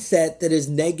mindset that is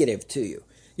negative to you.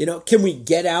 Can we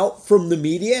get out from the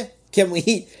media? Can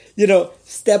we,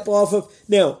 step off of...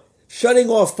 Now, shutting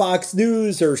off Fox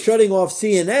News or shutting off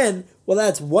CNN, well,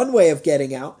 that's one way of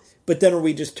getting out. But then are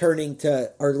we just turning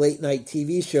to our late night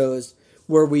TV shows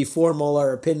where we form all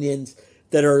our opinions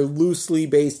that are loosely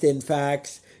based in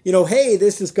facts? Hey,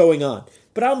 this is going on.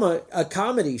 But I'm a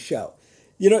comedy show.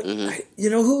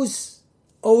 Who's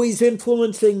always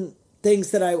influencing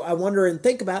things that I wonder and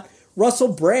think about?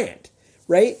 Russell Brand,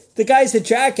 right? The guy's a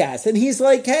jackass. And he's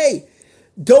like, hey,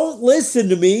 don't listen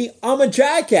to me. I'm a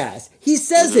jackass. He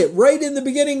says it right in the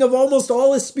beginning of almost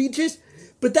all his speeches.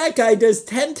 But that guy does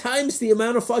 10 times the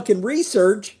amount of fucking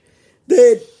research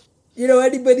that,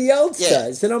 anybody else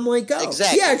does. And I'm like, oh,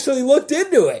 exactly. He actually looked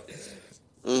into it.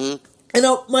 Mm-hmm. And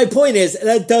my point is,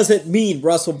 that doesn't mean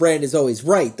Russell Brand is always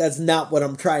right. That's not what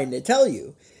I'm trying to tell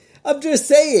you. I'm just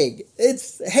saying,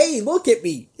 hey, look at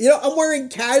me. I'm wearing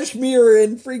cashmere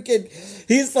and freaking,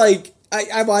 he's like,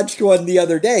 I watched one the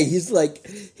other day. He's like,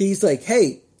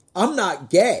 hey, I'm not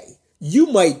gay. You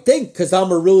might think because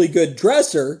I'm a really good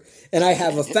dresser and I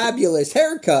have a fabulous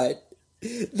haircut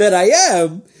that I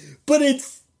am, but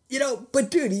it's,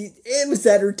 but dude, it was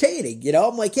entertaining,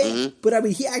 I'm like, hey, but I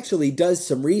mean, he actually does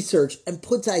some research and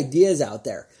puts ideas out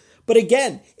there. But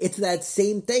again, it's that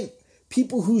same thing.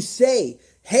 People who say,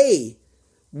 hey,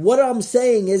 what I'm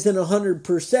saying isn't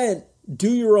 100%,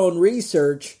 do your own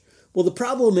research. Well, the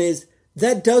problem is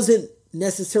that doesn't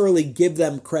necessarily give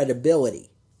them credibility.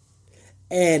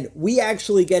 And we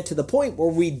actually get to the point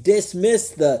where we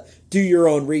dismiss the do your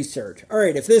own research. All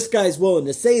right, if this guy's willing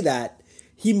to say that,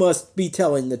 he must be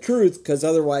telling the truth because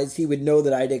otherwise he would know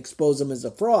that I'd expose him as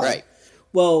a fraud. Right.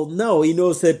 Well, no, he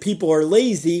knows that people are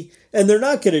lazy and they're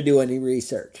not going to do any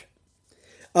research.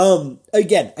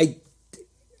 Again,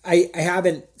 I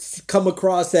haven't come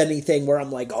across anything where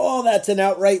I'm like, oh, that's an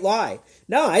outright lie.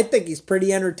 No, I think he's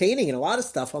pretty entertaining and a lot of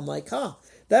stuff. I'm like,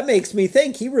 that makes me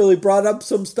think he really brought up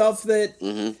some stuff that,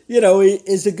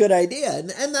 is a good idea.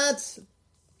 And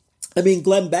I mean,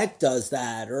 Glenn Beck does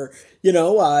that, or, you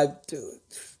know,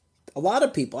 a lot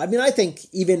of people. I mean, I think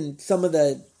even some of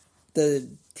the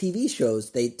TV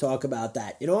shows, they talk about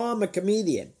that. You know, I'm a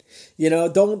comedian. You know,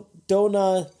 don't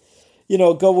you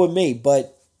know, go with me.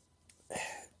 But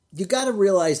you got to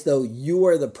realize, though, you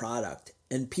are the product,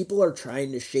 and people are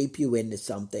trying to shape you into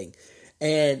something.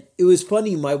 And it was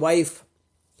funny. My wife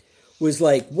was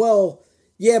like, well,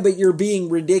 yeah, but you're being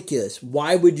ridiculous.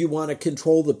 Why would you want to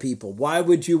control the people? Why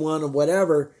would you want to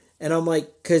whatever? And I'm like,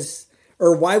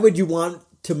 why would you want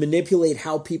to manipulate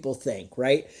how people think,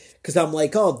 right? Because I'm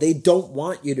like, oh, they don't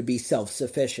want you to be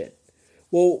self-sufficient.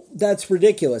 Well, that's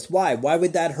ridiculous. Why? Why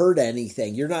would that hurt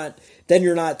anything? You're not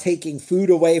taking food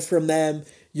away from them.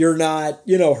 You're not,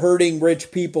 you know, hurting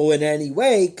rich people in any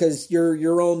way because you're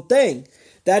your own thing.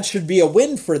 That should be a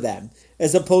win for them,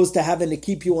 as opposed to having to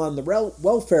keep you on the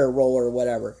welfare roll or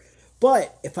whatever.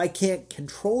 But if I can't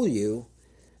control you,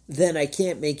 then I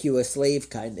can't make you a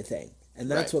slave kind of thing. And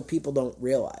that's what people don't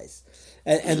realize.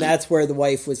 And that's where the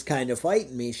wife was kind of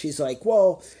fighting me. She's like,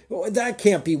 well, that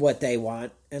can't be what they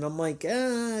want. And I'm like,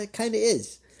 it kind of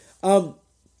is.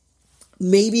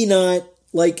 Maybe not,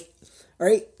 like, all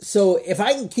right, so if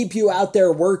I can keep you out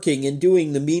there working and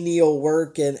doing the menial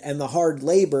work and the hard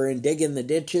labor and digging the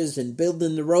ditches and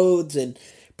building the roads and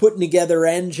putting together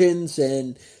engines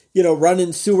and, you know,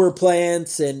 running sewer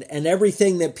plants and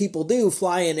everything that people do,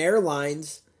 flying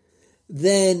airlines,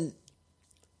 then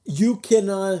you can,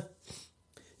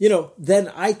 you know,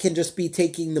 then I can just be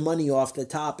taking the money off the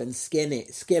top and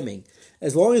skimming.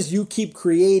 As long as you keep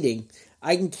creating,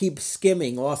 I can keep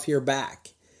skimming off your back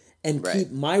and keep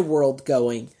my world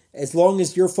going, as long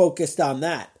as you're focused on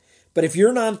that. But if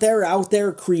you're not out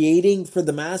there creating for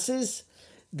the masses,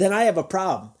 then I have a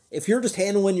problem. If you're just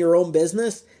handling your own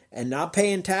business and not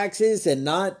paying taxes and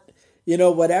not, you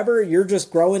know, whatever, you're just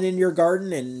growing in your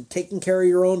garden and taking care of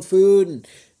your own food and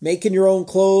making your own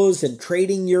clothes and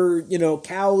trading your, you know,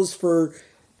 cows for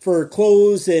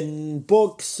clothes and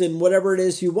books and whatever it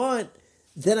is you want,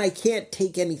 then I can't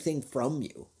take anything from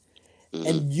you.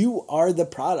 And you are the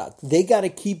product. They got to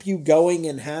keep you going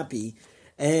and happy.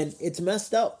 And it's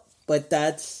messed up. But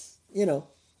that's, you know,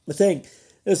 the thing.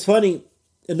 It's funny.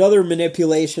 Another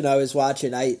manipulation I was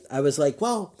watching, I was like,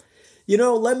 well, you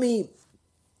know, let me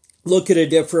look at a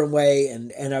different way.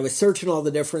 And I was searching all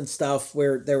the different stuff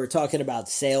where they were talking about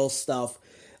sales stuff.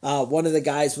 One of the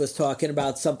guys was talking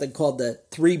about something called the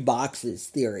 3 boxes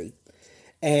theory.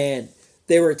 And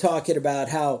they were talking about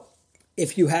how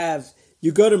if you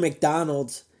go to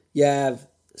McDonald's, you have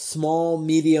small,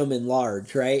 medium, and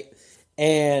large, right?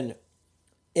 And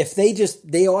if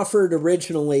they offered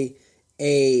originally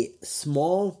a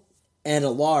small and a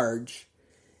large,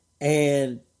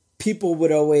 and people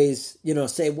would always, you know,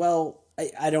 say, well,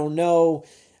 I don't know.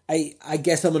 I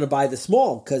guess I'm going to buy the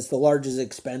small because the large is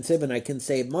expensive and I can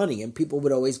save money. And people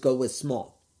would always go with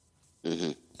small.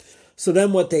 So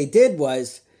then what they did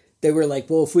was they were like,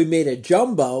 well, if we made a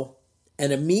jumbo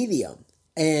and a medium,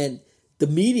 and the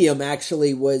medium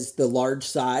actually was the large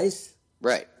size.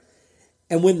 Right.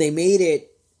 And when they made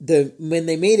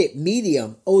it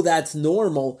medium, oh, that's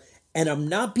normal. And I'm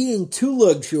not being too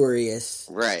luxurious.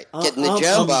 Right. Getting the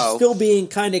jumbo. I'm still being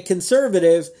kind of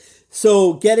conservative.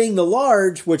 So getting the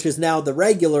large, which is now the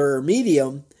regular or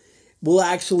medium, will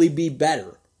actually be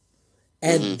better.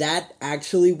 And that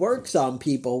actually works on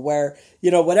people where, you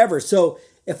know, whatever. So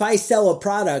if I sell a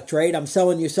product, right, I'm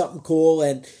selling you something cool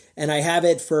and I have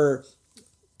it for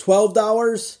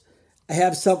 $12, I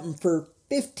have something for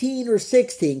 $15 or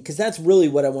 $16 because that's really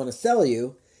what I want to sell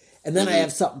you. And then I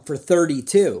have something for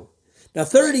 $32. Now,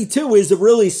 $32 is a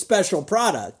really special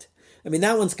product. I mean,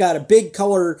 that one's got a big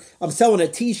color. I'm selling a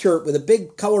t-shirt with a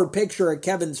big color picture of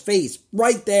Kevin's face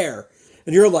right there.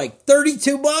 And you're like,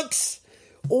 $32?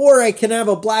 Or I can have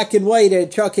a black and white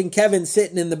of Chuck and Kevin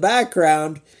sitting in the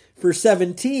background for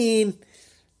 $17.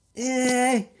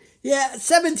 Yeah,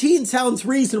 17 sounds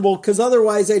reasonable because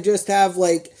otherwise I just have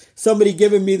like somebody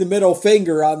giving me the middle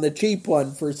finger on the cheap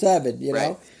one for $7, you know?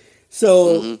 Right.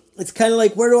 So it's kind of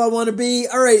like, where do I want to be?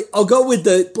 All right, I'll go with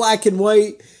the black and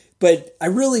white, but I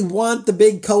really want the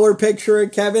big color picture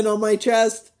of Kevin on my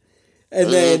chest.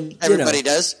 And then everybody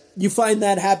does. You find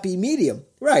that happy medium.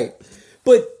 Right.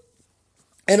 But,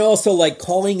 and also like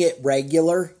calling it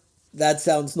regular, that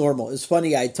sounds normal. It's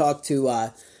funny, I talked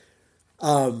to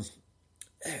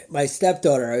my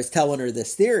stepdaughter. I was telling her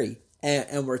this theory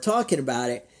and we're talking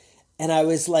about it. And I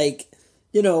was like,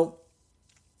 you know,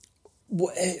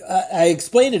 I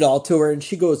explained it all to her and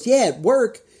she goes, yeah, at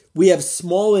work we have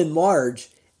small and large.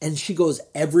 And she goes,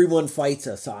 everyone fights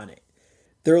us on it.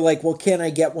 They're like, well, can I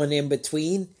get one in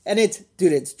between? And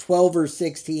it's 12 or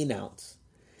 16 ounce.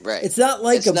 Right. It's not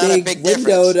like a big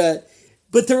window difference.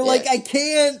 but they're like, I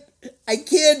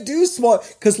can't do small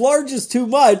because large is too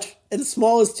much and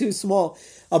small is too small.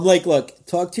 I'm like, look,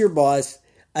 talk to your boss.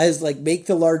 I was like, make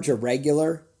the large a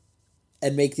regular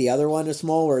and make the other one a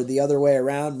small, or the other way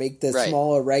around, make the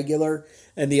small a regular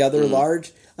and the other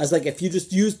large. I was like, if you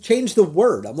just change the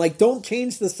word. I'm like, don't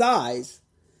change the size.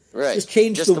 Right. Just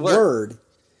change the word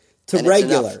to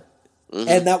regular. Mm-hmm.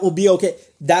 And that will be okay.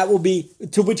 That will be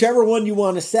to whichever one you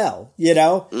want to sell, you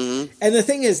know? Mm-hmm. And the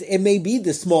thing is, it may be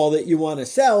the small that you want to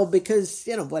sell because,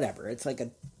 you know, whatever. It's like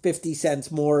 50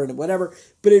 cents more and whatever,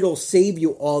 but it'll save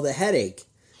you all the headache.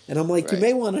 And I'm like, you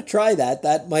may want to try that.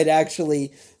 That might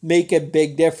actually make a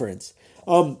big difference.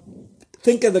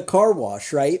 Think of the car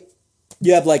wash, right?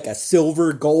 You have like a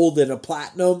silver, gold, and a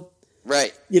platinum.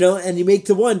 Right. You know, and you make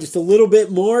the one just a little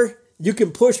bit more. You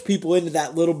can push people into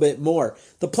that little bit more.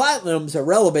 The platinums are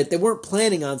relevant. They weren't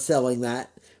planning on selling that.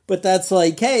 But that's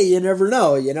like, hey, you never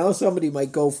know. You know, somebody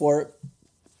might go for it.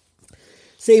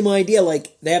 Same idea.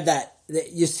 Like they have that.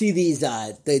 You see these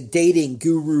the dating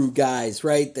guru guys,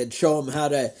 right? That show them how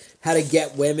to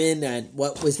get women. And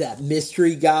what was that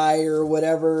mystery guy or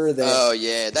whatever? That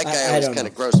guy always kind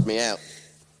of grossed me out.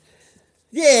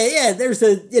 Yeah. There's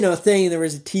a thing. There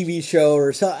was a TV show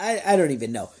or so. I don't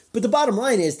even know. But the bottom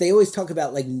line is they always talk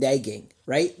about like negging,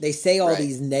 right? They say all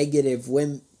these negative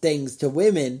things to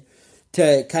women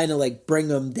to kind of like bring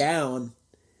them down.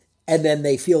 And then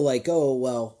they feel like, oh,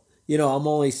 well, you know, I'm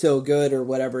only so good or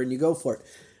whatever. And you go for it.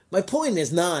 My point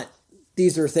is not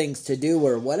these are things to do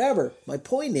or whatever. My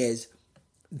point is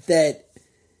that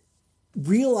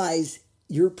realize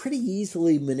you're pretty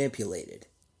easily manipulated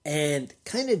and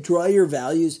kind of draw your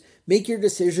values, make your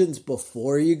decisions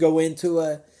before you go into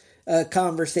a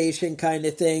conversation kind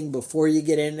of thing, before you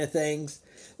get into things.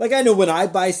 Like I know when I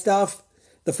buy stuff,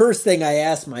 the first thing I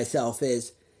ask myself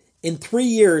is, in 3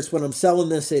 years when I'm selling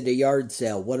this at a yard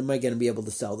sale, what am I going to be able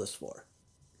to sell this for?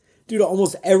 Dude,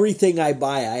 almost everything I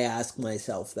buy, I ask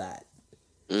myself that.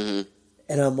 Mm-hmm.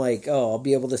 And I'm like, oh, I'll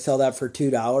be able to sell that for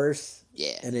 $2?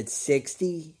 Yeah. And it's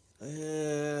 $60?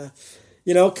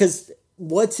 You know, because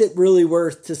what's it really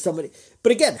worth to somebody?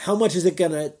 But again, how much is it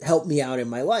going to help me out in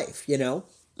my life, you know?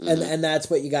 Mm-hmm. And that's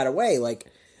what you got to weigh. Like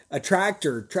a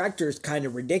tractor's kind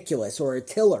of ridiculous, or a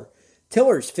tiller's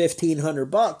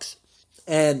 $1,500.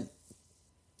 And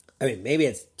I mean, maybe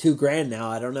it's $2,000 now.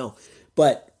 I don't know.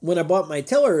 But when I bought my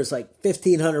tiller, it was like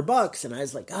 $1,500, and I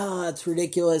was like, oh, it's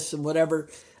ridiculous and whatever.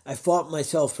 I fought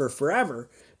myself for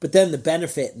forever. But then the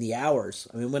benefit in the hours.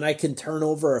 I mean, when I can turn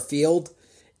over a field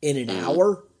in an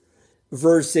hour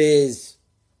versus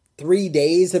 3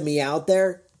 days of me out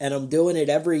there, and I'm doing it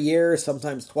every year,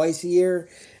 sometimes twice a year,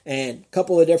 and a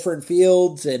couple of different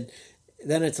fields, and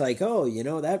then it's like, oh, you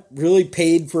know, that really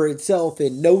paid for itself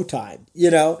in no time. You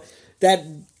know, that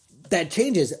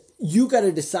changes. You got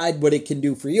to decide what it can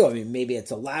do for you. I mean, maybe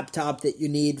it's a laptop that you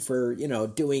need for, you know,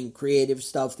 doing creative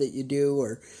stuff that you do,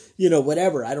 or, you know,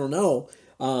 whatever. I don't know.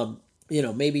 You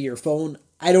know, maybe your phone.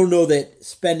 I don't know that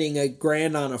spending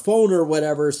 $1,000 on a phone or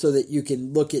whatever so that you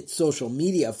can look at social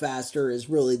media faster is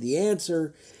really the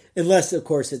answer. Unless, of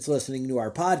course, it's listening to our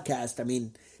podcast. I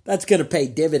mean, that's going to pay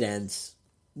dividends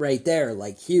right there,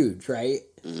 like huge, right?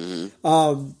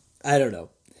 Mm-hmm. I don't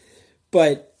know.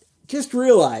 But just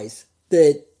realize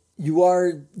that you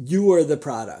are the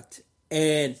product,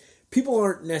 and people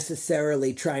aren't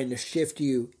necessarily trying to shift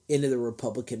you into the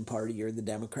Republican Party or the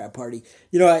Democrat Party.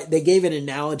 You know, they gave an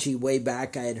analogy way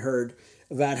back I had heard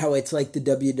about how it's like the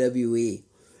WWE,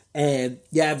 and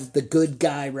you have the good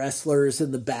guy wrestlers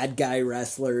and the bad guy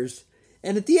wrestlers,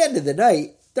 and at the end of the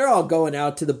night, they're all going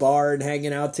out to the bar and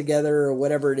hanging out together, or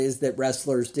whatever it is that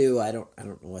wrestlers do. I don't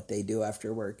know what they do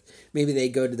after work. Maybe they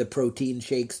go to the protein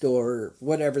shake store or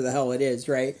whatever the hell it is,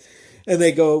 right? And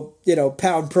they go, you know,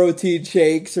 pound protein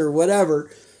shakes or whatever.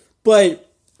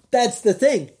 But that's the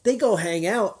thing. They go hang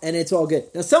out and it's all good.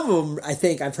 Now, some of them, I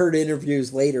think I've heard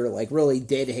interviews later, like really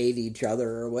did hate each other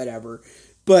or whatever.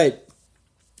 But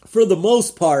for the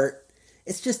most part,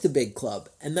 it's just a big club,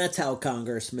 and that's how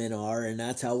congressmen are, and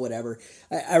that's how whatever.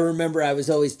 I remember I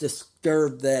was always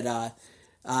disturbed that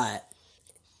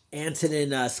Antonin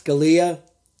Scalia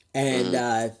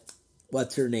and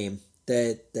what's her name,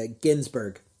 the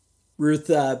Ginsburg, Ruth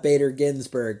Bader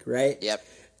Ginsburg, right? Yep.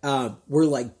 Were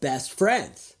like best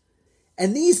friends,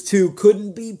 and these two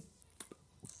couldn't be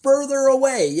further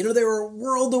away. You know, they were a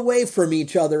world away from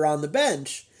each other on the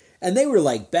bench, and they were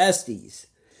like besties.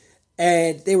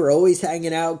 And they were always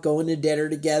hanging out, going to dinner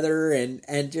together,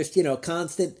 and just, you know,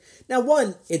 constant. Now,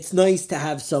 one, it's nice to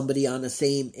have somebody on the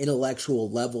same intellectual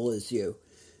level as you.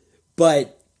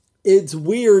 But it's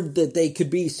weird that they could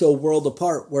be so world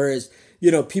apart, whereas,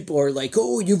 people are like,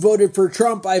 oh, you voted for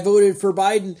Trump, I voted for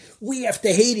Biden, we have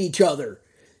to hate each other.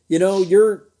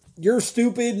 You're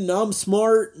stupid and I'm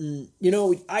smart and,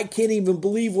 I can't even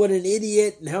believe what an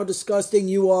idiot and how disgusting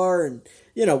you are and,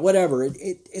 whatever.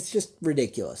 It's just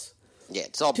ridiculous. Yeah,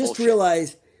 it's all just bullshit.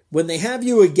 Realize when they have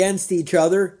you against each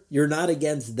other, you're not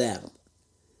against them.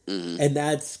 Mm-hmm. And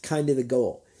that's kind of the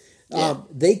goal. Yeah.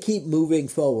 They keep moving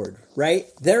forward, right?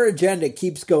 Their agenda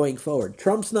keeps going forward.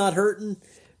 Trump's not hurting.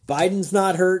 Biden's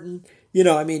not hurting.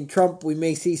 Trump, we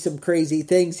may see some crazy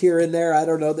things here and there. I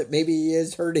don't know that maybe he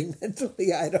is hurting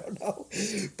mentally. I don't know.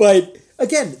 But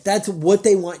again, that's what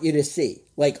they want you to see.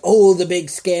 Like, oh, the big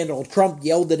scandal. Trump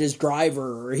yelled at his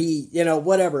driver or he,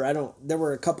 whatever. There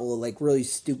were a couple of like really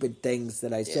stupid things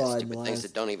that I saw in the last things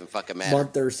that don't even fucking matter.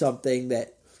 Month or something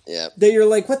that you're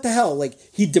like, what the hell? Like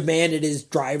he demanded his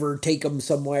driver take him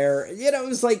somewhere. It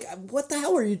was like, what the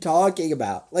hell are you talking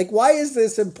about? Like, why is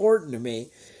this important to me?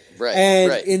 Right,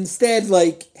 and instead,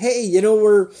 like, hey,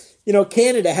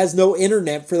 Canada has no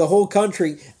internet for the whole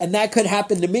country, and that could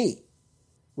happen to me,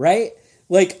 right?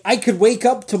 Like, I could wake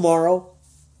up tomorrow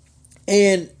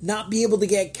and not be able to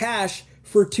get cash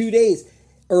for 2 days,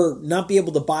 or not be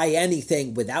able to buy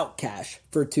anything without cash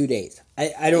for 2 days.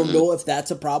 I don't know if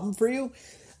that's a problem for you.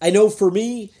 I know for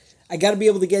me, I got to be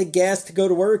able to get gas to go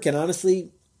to work, and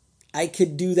honestly, I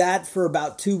could do that for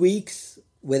about 2 weeks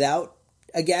without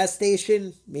a gas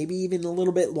station, maybe even a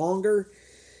little bit longer.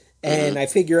 And I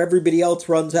figure everybody else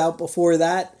runs out before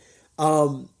that.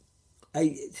 I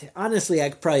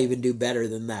could probably even do better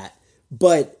than that.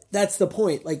 But that's the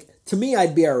point. Like, to me,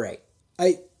 I'd be all right.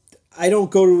 I don't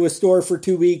go to a store for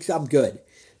 2 weeks. I'm good.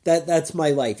 That's my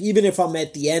life. Even if I'm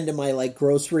at the end of my like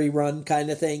grocery run kind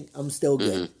of thing, I'm still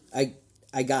good.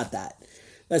 I got that.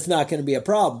 That's not going to be a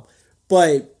problem.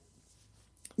 But,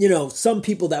 some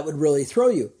people that would really throw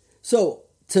you. So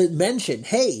to mention,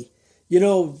 hey,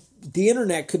 the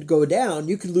internet could go down.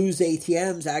 You could lose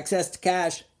ATMs, access to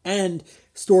cash, and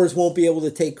stores won't be able to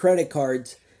take credit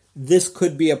cards. This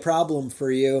could be a problem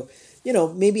for you.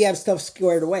 Maybe have stuff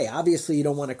squared away. Obviously, you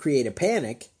don't want to create a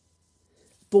panic.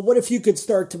 But what if you could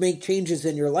start to make changes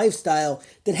in your lifestyle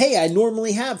that, hey, I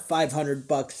normally have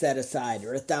 $500 set aside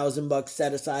or $1,000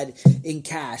 set aside in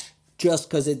cash just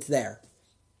because it's there.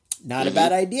 Not a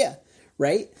bad idea,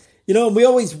 right? We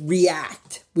always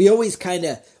react. We always kind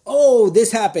of, oh,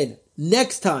 this happened.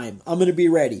 Next time, I'm going to be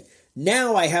ready.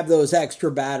 Now I have those extra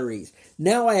batteries.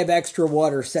 Now I have extra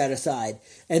water set aside.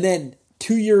 And then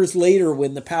 2 years later,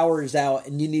 when the power is out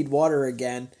and you need water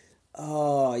again,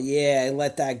 oh, yeah, I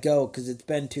let that go because it's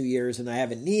been 2 years and I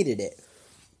haven't needed it.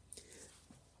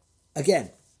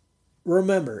 Again,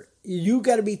 remember, you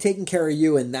got to be taking care of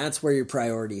you, and that's where your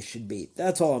priorities should be.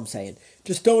 That's all I'm saying.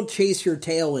 Just don't chase your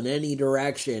tail in any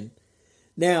direction.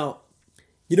 Now,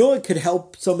 it could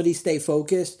help somebody stay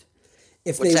focused?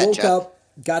 If they woke up,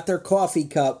 got their coffee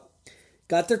cup,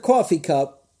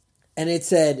 and it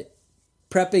said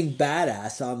Prepping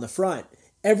Badass on the front.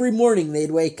 Every morning they'd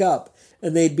wake up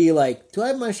and they'd be like, do I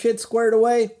have my shit squared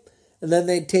away? And then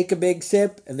they'd take a big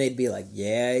sip and they'd be like,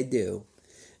 yeah, I do.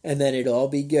 And then it'd all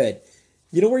be good.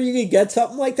 You know where you can get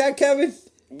something like that, Kevin?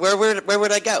 Where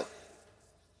would I go?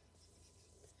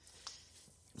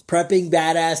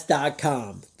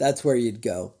 PreppingBadass.com. That's where you'd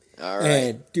go. All right.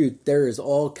 And dude, there is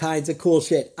all kinds of cool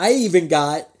shit. I even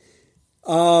got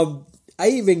a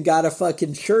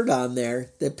fucking shirt on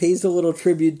there that pays a little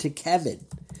tribute to Kevin.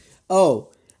 Oh,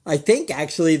 I think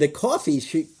actually the coffee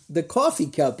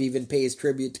cup even pays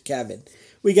tribute to Kevin.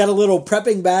 We got a little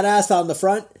Prepping Badass on the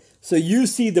front, so you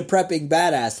see the Prepping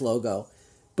Badass logo.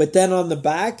 But then on the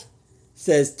back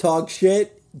says talk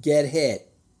shit, get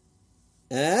hit.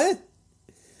 Huh?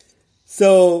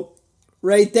 So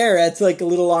right there, that's like a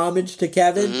little homage to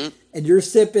Kevin. And you're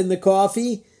sipping the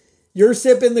coffee,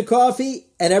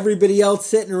 and everybody else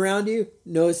sitting around you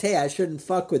knows, hey, I shouldn't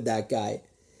fuck with that guy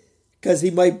because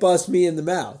he might bust me in the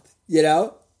mouth, We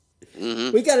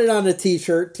got it on a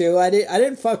t-shirt too. I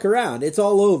didn't fuck around. It's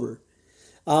all over.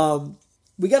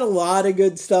 We got a lot of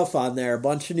good stuff on there. A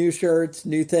bunch of new shirts,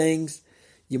 new things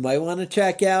you might want to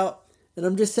check out. And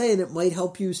I'm just saying it might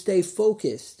help you stay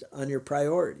focused on your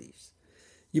priorities.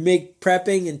 You make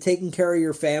prepping and taking care of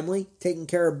your family, taking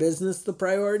care of business the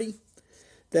priority,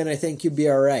 then I think you'll be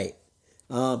all right.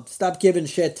 Stop giving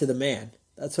shit to the man.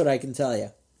 That's what I can tell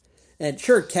you. And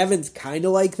sure, Kevin's kind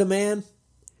of like the man,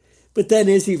 but then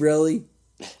is he really?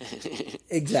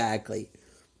 Exactly.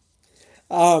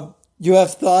 You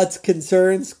have thoughts,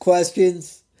 concerns,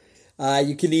 questions?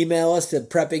 You can email us at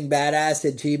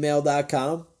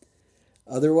preppingbadass@gmail.com.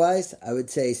 Otherwise, I would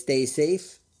say stay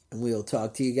safe And we will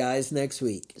talk to you guys next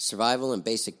week. The Survival and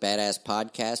Basic Badass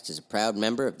Podcast is a proud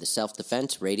member of the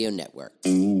Self-Defense Radio Network.